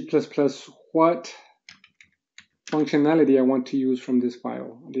C++ what functionality I want to use from this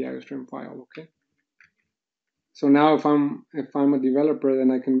file, the IOStream file. Okay. So now if I'm a developer,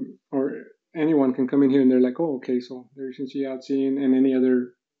 then I can, or anyone can come in here and they're like, oh, okay, so there's cout scene and any other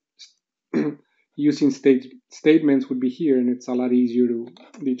using statements would be here, and it's a lot easier to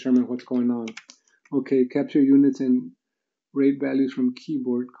determine what's going on. Okay, capture units and rate values from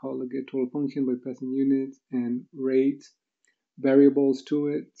keyboard. Call the get total function by passing units and rate variables to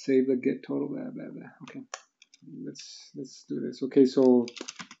it. Save the get total. Blah blah blah. Okay, let's do this. Okay, so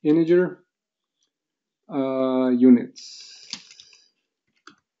integer units.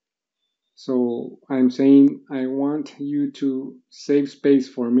 So I'm saying I want you to save space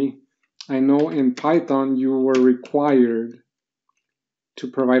for me. I know in Python you were required to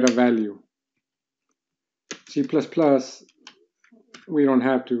provide a value. C++, we don't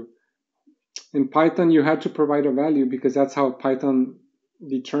have to. In Python, you had to provide a value because that's how Python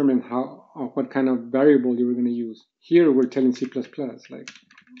determined what kind of variable you were going to use. Here, we're telling C++, like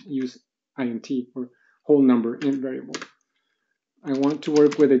use int or whole number int variable. I want to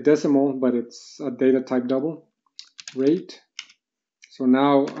work with a decimal, but it's a data type double. Rate. So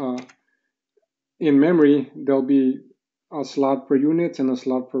now in memory, there'll be a slot for units and a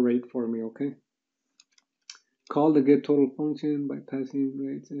slot for rate for me, okay? Call the get total function by passing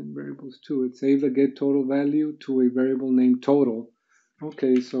rates and variables to it. Save the get total value to a variable named total.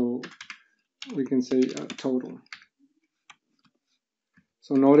 Okay, so we can say total.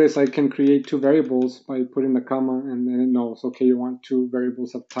 So notice I can create two variables by putting the comma, and then it knows, okay, you want two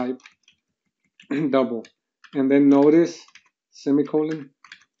variables of type double. And then notice semicolon,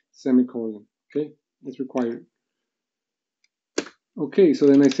 semicolon. Okay, it's required. Okay, so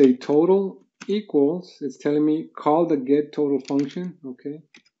then I say total equals, it's telling me call the get total function, okay,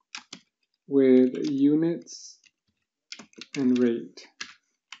 with units and rate.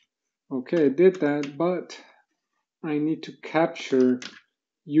 Okay, I did that, but I need to capture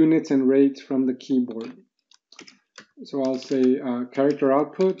units and rates from the keyboard. So I'll say character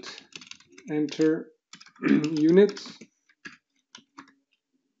output, enter units,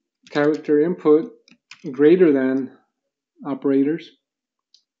 character input greater than operators,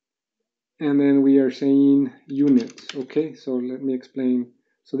 and then we are saying units. Okay, so let me explain.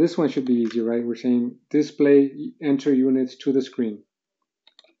 So this one should be easy, right? We're saying display enter units to the screen.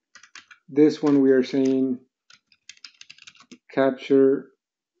 This one we are saying capture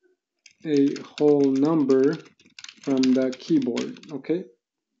a whole number from the keyboard, okay?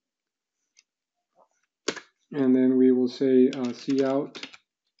 And then we will say cout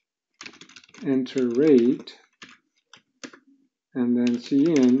enter rate, and then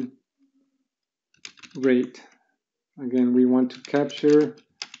cin rate. Again, we want to capture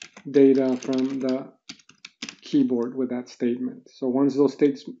data from the keyboard with that statement. So once those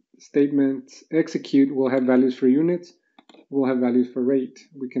statements execute, we'll have values for units, we'll have values for rate.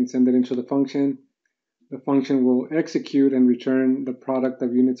 We can send it into the function. The function will execute and return the product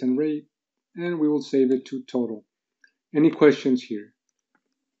of units and rate, and we will save it to total. Any questions here?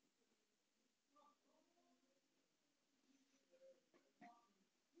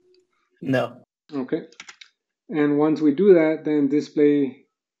 No. Okay. And once we do that, then display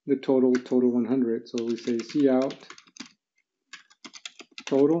the total 100. So we say cout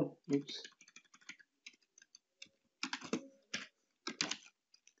total. Oops.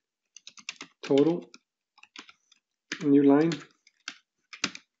 Total. New line.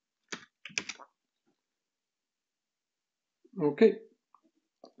 Okay.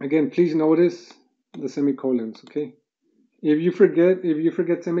 Again, please notice the semicolons. Okay. If you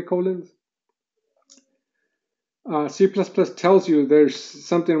forget semicolons, C++ tells you there's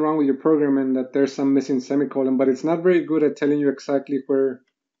something wrong with your program and that there's some missing semicolon, but it's not very good at telling you exactly where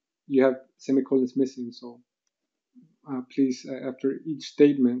you have semicolons missing. So please, after each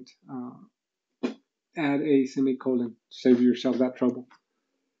statement, add a semicolon to save yourself that trouble.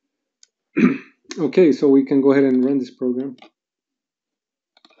 Okay, so we can go ahead and run this program.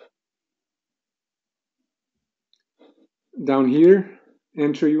 Down here,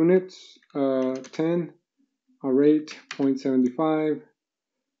 enter units, 10, a rate 0.75,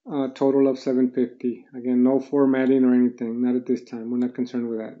 total of 750. Again, no formatting or anything, not at this time. We're not concerned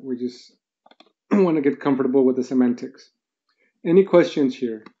with that. We just want to get comfortable with the semantics. Any questions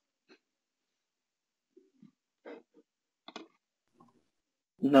here?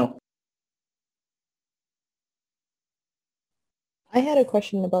 No. I had a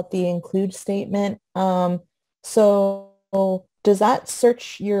question about the include statement. So does that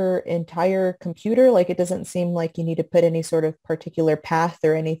search your entire computer? Like it doesn't seem like you need to put any sort of particular path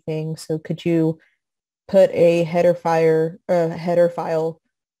or anything. So could you put a header file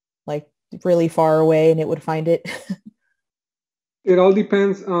like really far away and it would find it? It all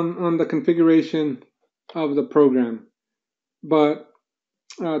depends on the configuration of the program. But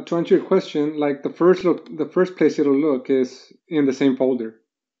to answer your question, like the first place it'll look is in the same folder,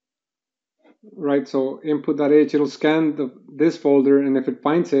 right? So input.h, it'll scan this folder, and if it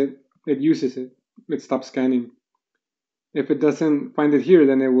finds it, it uses it. It stops scanning. If it doesn't find it here,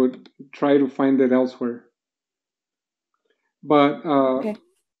 then it would try to find it elsewhere. But Okay.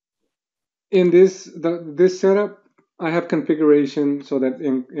 in this setup, I have configuration so that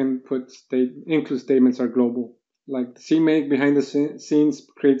include statements are global. Like CMake behind the scenes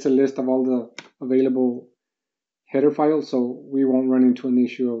creates a list of all the available header files, so we won't run into an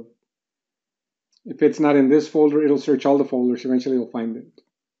issue of if it's not in this folder, it'll search all the folders. Eventually, it'll find it.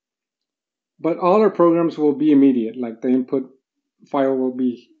 But all our programs will be immediate. Like the input file will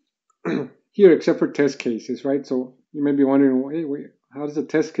be here, except for test cases, right? So you may be wondering, hey, wait, how does a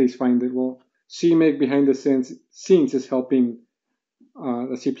test case find it? Well, CMake behind the scenes is helping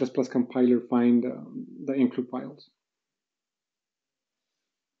the C++ compiler find the include files.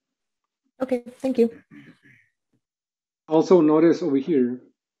 Okay, thank you. Also notice over here,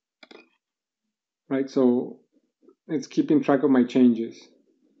 right? So it's keeping track of my changes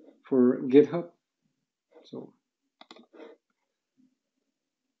for GitHub. So,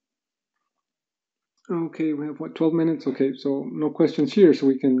 okay, we have what, 12 minutes? Okay, so no questions here, so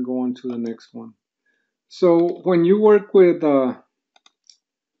we can go on to the next one. So when you work with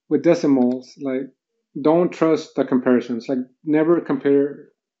decimals, like don't trust the comparisons. Like never compare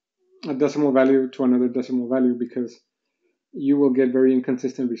a decimal value to another decimal value because you will get very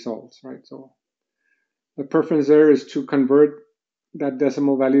inconsistent results, right? So the preference there is to convert that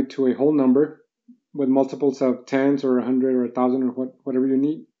decimal value to a whole number with multiples of tens or 100 or 1,000 or whatever you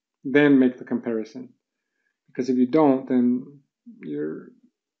need, then make the comparison. Because if you don't, then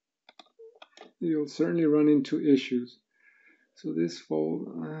you'll certainly run into issues. So this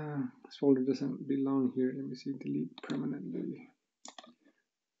folder doesn't belong here. Let me see, delete permanently.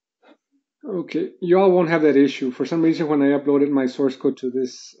 Okay, you all won't have that issue. For some reason, when I uploaded my source code to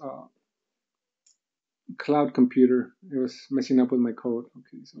this cloud computer, it was messing up with my code.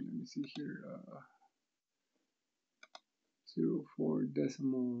 Okay, so let me see here. 04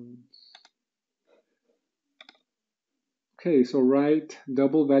 decimals. Okay, so write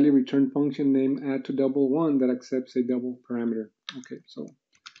double value return function name add to double one that accepts a double parameter. Okay, so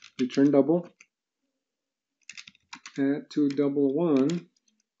return double, add to double one,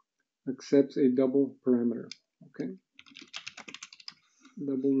 accepts a double parameter. Okay,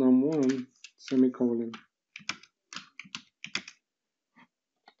 double num1 semicolon.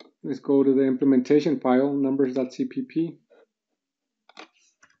 let's go to the implementation file, numbers.cpp.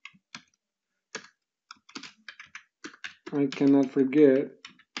 I cannot forget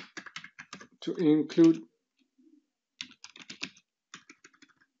to include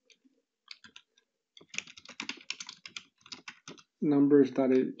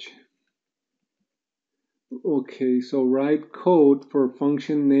numbers.h. Okay, so write code for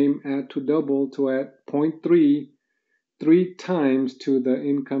function name add to double to add 0.3 3 times to the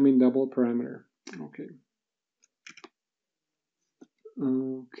incoming double parameter. Okay.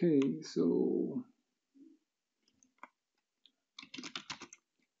 Okay, so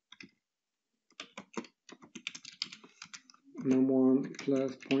num1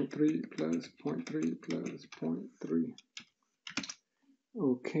 plus 0.3 plus 0.3 plus 0.3.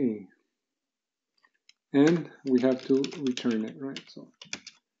 Okay. And we have to return it, right? So,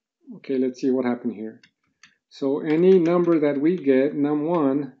 okay, let's see what happened here. So any number that we get,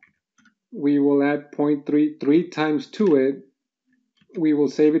 num1, we will add 0.3 3 times to it. We will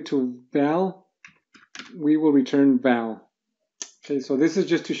save it to val. We will return val. Okay, so this is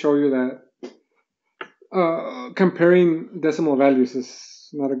just to show you that comparing decimal values is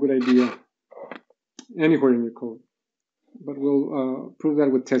not a good idea anywhere in your code. But we'll prove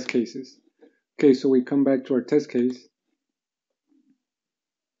that with test cases. Okay, so we come back to our test case.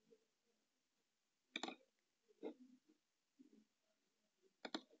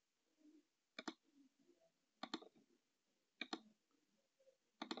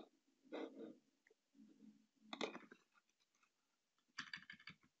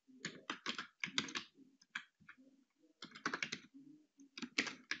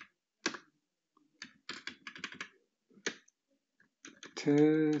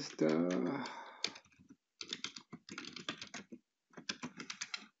 Test.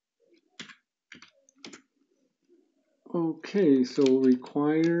 Okay, so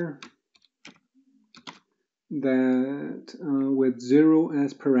require that with 0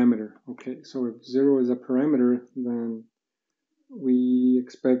 as parameter. Okay, so if 0 is a parameter, then we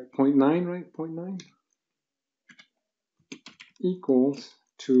expect 0.9, right? 0.9 equals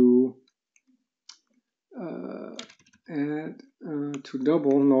to add to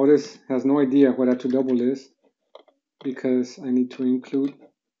double. Notice has no idea what add to double is because I need to include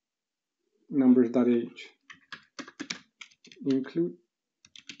numbers.h. Include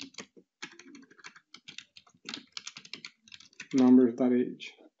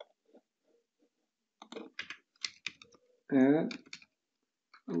numbers.h. Add,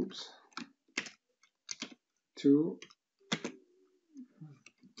 oops, to,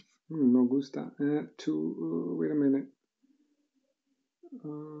 no gusta, add to, wait a minute.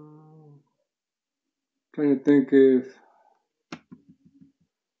 Trying to think if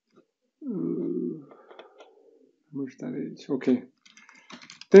numbers.h. Okay. I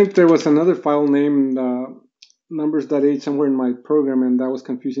think there was another file named numbers.h somewhere in my program, and that was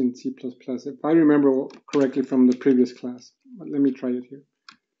confusing in C++. If I remember correctly from the previous class. But let me try it here.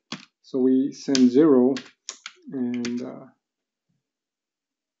 So we send 0, and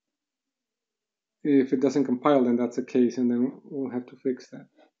if it doesn't compile, then that's the case, and then we'll have to fix that.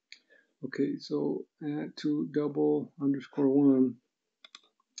 Okay, so add to double underscore 1.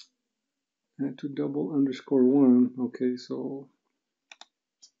 Add to double underscore 1. Okay, so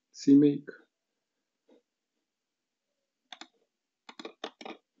CMake.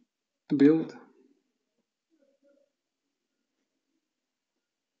 Build.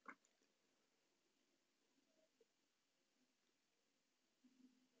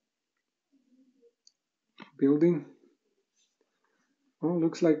 Building. Oh,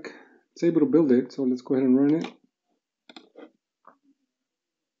 looks like it's able to build it, so let's go ahead and run it.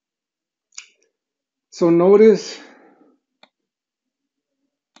 So notice,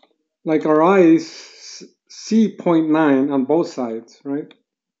 like our eyes see 0.9 on both sides, right?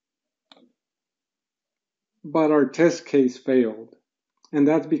 But our test case failed. And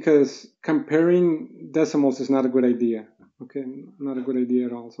that's because comparing decimals is not a good idea. Okay, not a good idea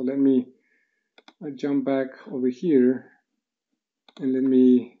at all. So let me jump back over here and let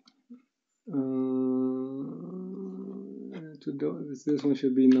me this one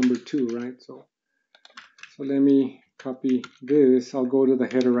should be number 2, right? So let me copy this. I'll go to the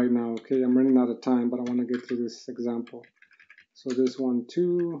header right now. Okay, I'm running out of time, but I want to get to this example. So this one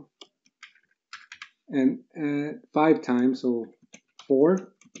 2 and add 5 times, so 4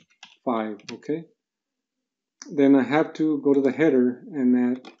 5. Okay, then I have to go to the header and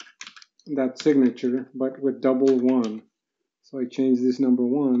add that signature, but with double 1. So I change this number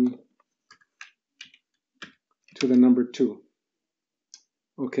 1 to the number 2.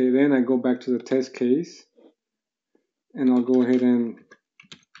 Okay, then I go back to the test case and I'll go ahead and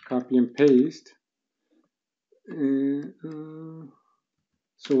copy and paste.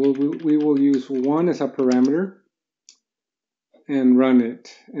 So we will use 1 as a parameter and run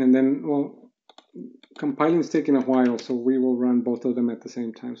it. And then, well, compiling is taking a while, so we will run both of them at the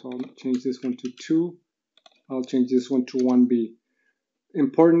same time. So I'll change this one to 2. I'll change this one to 1B.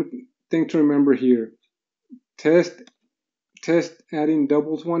 Important thing to remember here. Test adding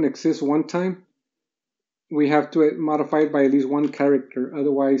doubles 1 exists one time. We have to modify it by at least 1 character.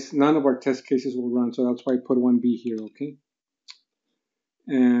 Otherwise, none of our test cases will run. So that's why I put 1B here, okay?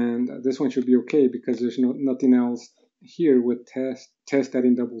 And this one should be okay because there's nothing else here with test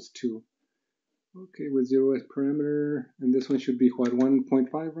adding doubles 2. Okay, with 0 as parameter. And this one should be what,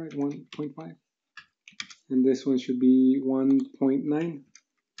 1.5, right? 1.5. And this one should be 1.9.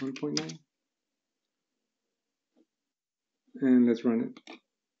 1.9. And let's run it.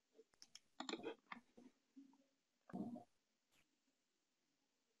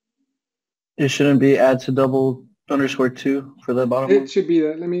 It shouldn't be add to double _2 for the bottom one. It should be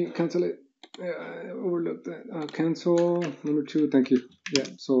that. Let me cancel it. Overlook that. Cancel number 2. Thank you. Yeah.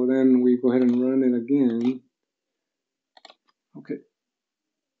 So then we go ahead and run it again. Okay.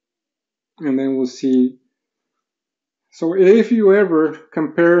 And then we'll see. So if you ever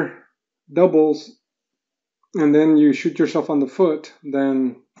compare doubles and then you shoot yourself on the foot,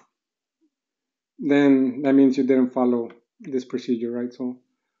 then that means you didn't follow this procedure, right? So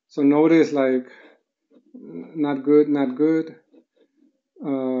notice, like, not good, not good.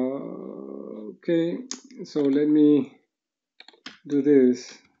 Okay, so let me do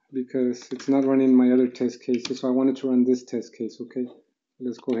this because it's not running my other test cases. So I wanted to run this test case, okay?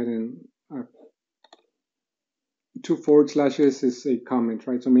 Let's go ahead and 2 forward slashes is a comment,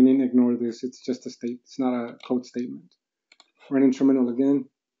 right? So meaning ignore this. It's just a state. It's not a code statement. Running terminal again.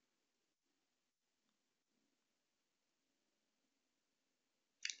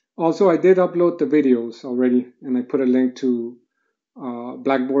 Also, I did upload the videos already, and I put a link to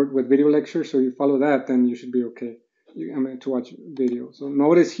Blackboard with video lecture. So you follow that, then you should be okay. To watch video. So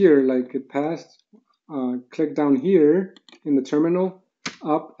notice here, like it passed. Click down here in the terminal,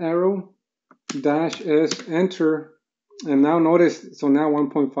 up arrow, -S, enter, and now notice. So now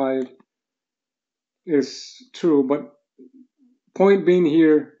 1.5 is true, but point being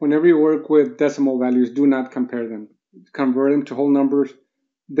here, whenever you work with decimal values, do not compare them. Convert them to whole numbers,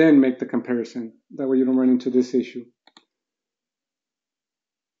 then make the comparison. That way you don't run into this issue.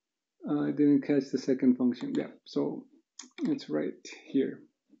 I didn't catch the second function. Yeah, so it's right here.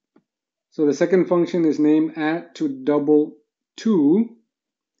 So the second function is named add to double 2,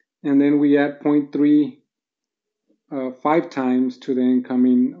 and then we add 0.3 5 times to the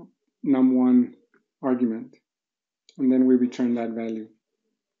incoming num1 argument, and then we return that value.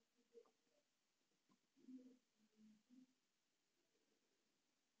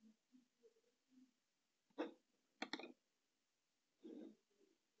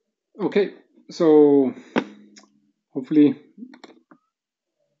 Okay, so hopefully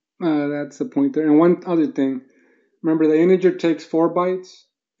that's the pointer. And one other thing, remember the integer takes 4 bytes,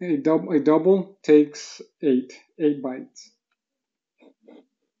 a double takes 8 bytes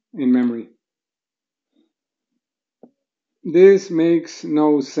in memory. This makes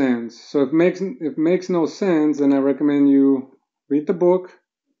no sense. So if it makes no sense, then I recommend you read the book,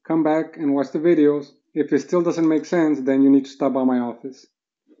 come back and watch the videos. If it still doesn't make sense, then you need to stop by my office.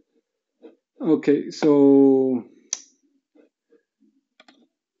 Okay, so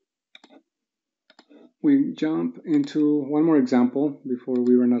we jump into one more example before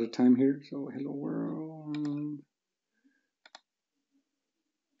we run out of time here. So hello world.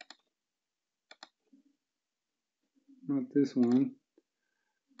 Not this one.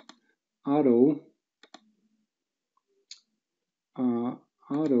 Auto.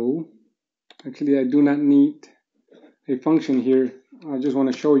 Actually, I do not need a function here. I just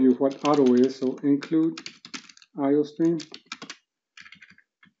want to show you what auto is. So include IOStream.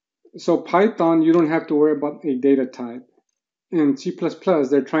 So Python, you don't have to worry about a data type. In C++,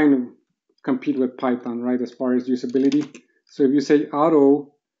 they're trying to compete with Python, right, as far as usability. So if you say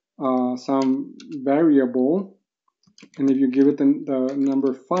auto some variable, and if you give it the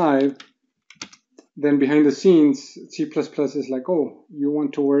number 5, then behind the scenes, C++ is like, oh, you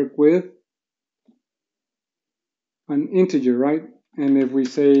want to work with an integer, right? And if we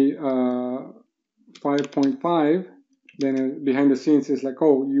say 5.5, then behind the scenes is like,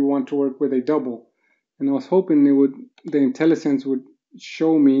 oh, you want to work with a double. And I was hoping the IntelliSense would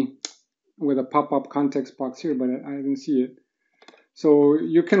show me with a pop-up context box here, but I didn't see it. So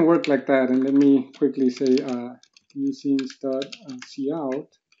you can work like that. And let me quickly say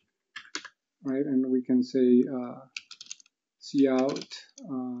using.cout, right? And we can say cout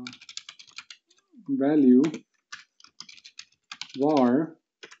value var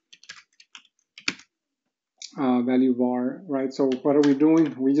value var, right? So what are we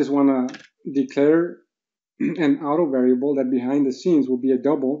doing? We just want to declare an auto variable that behind the scenes will be a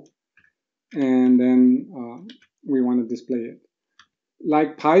double, and then we want to display it.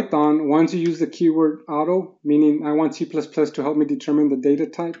 Like Python, once you use the keyword auto, meaning I want C++ to help me determine the data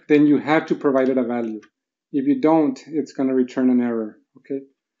type, then you have to provide it a value. If you don't, it's going to return an error, okay?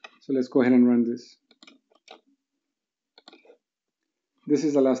 So let's go ahead and run this. This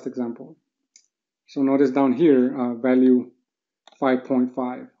is the last example. So notice down here, value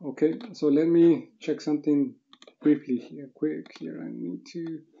 5.5, okay? So let me check something briefly here, quick here. I need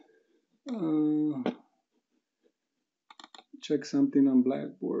to check something on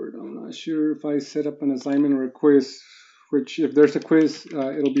Blackboard. I'm not sure if I set up an assignment or a quiz, which if there's a quiz,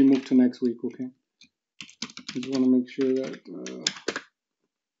 it'll be moved to next week, okay? I just want to make sure that,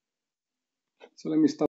 so let me stop.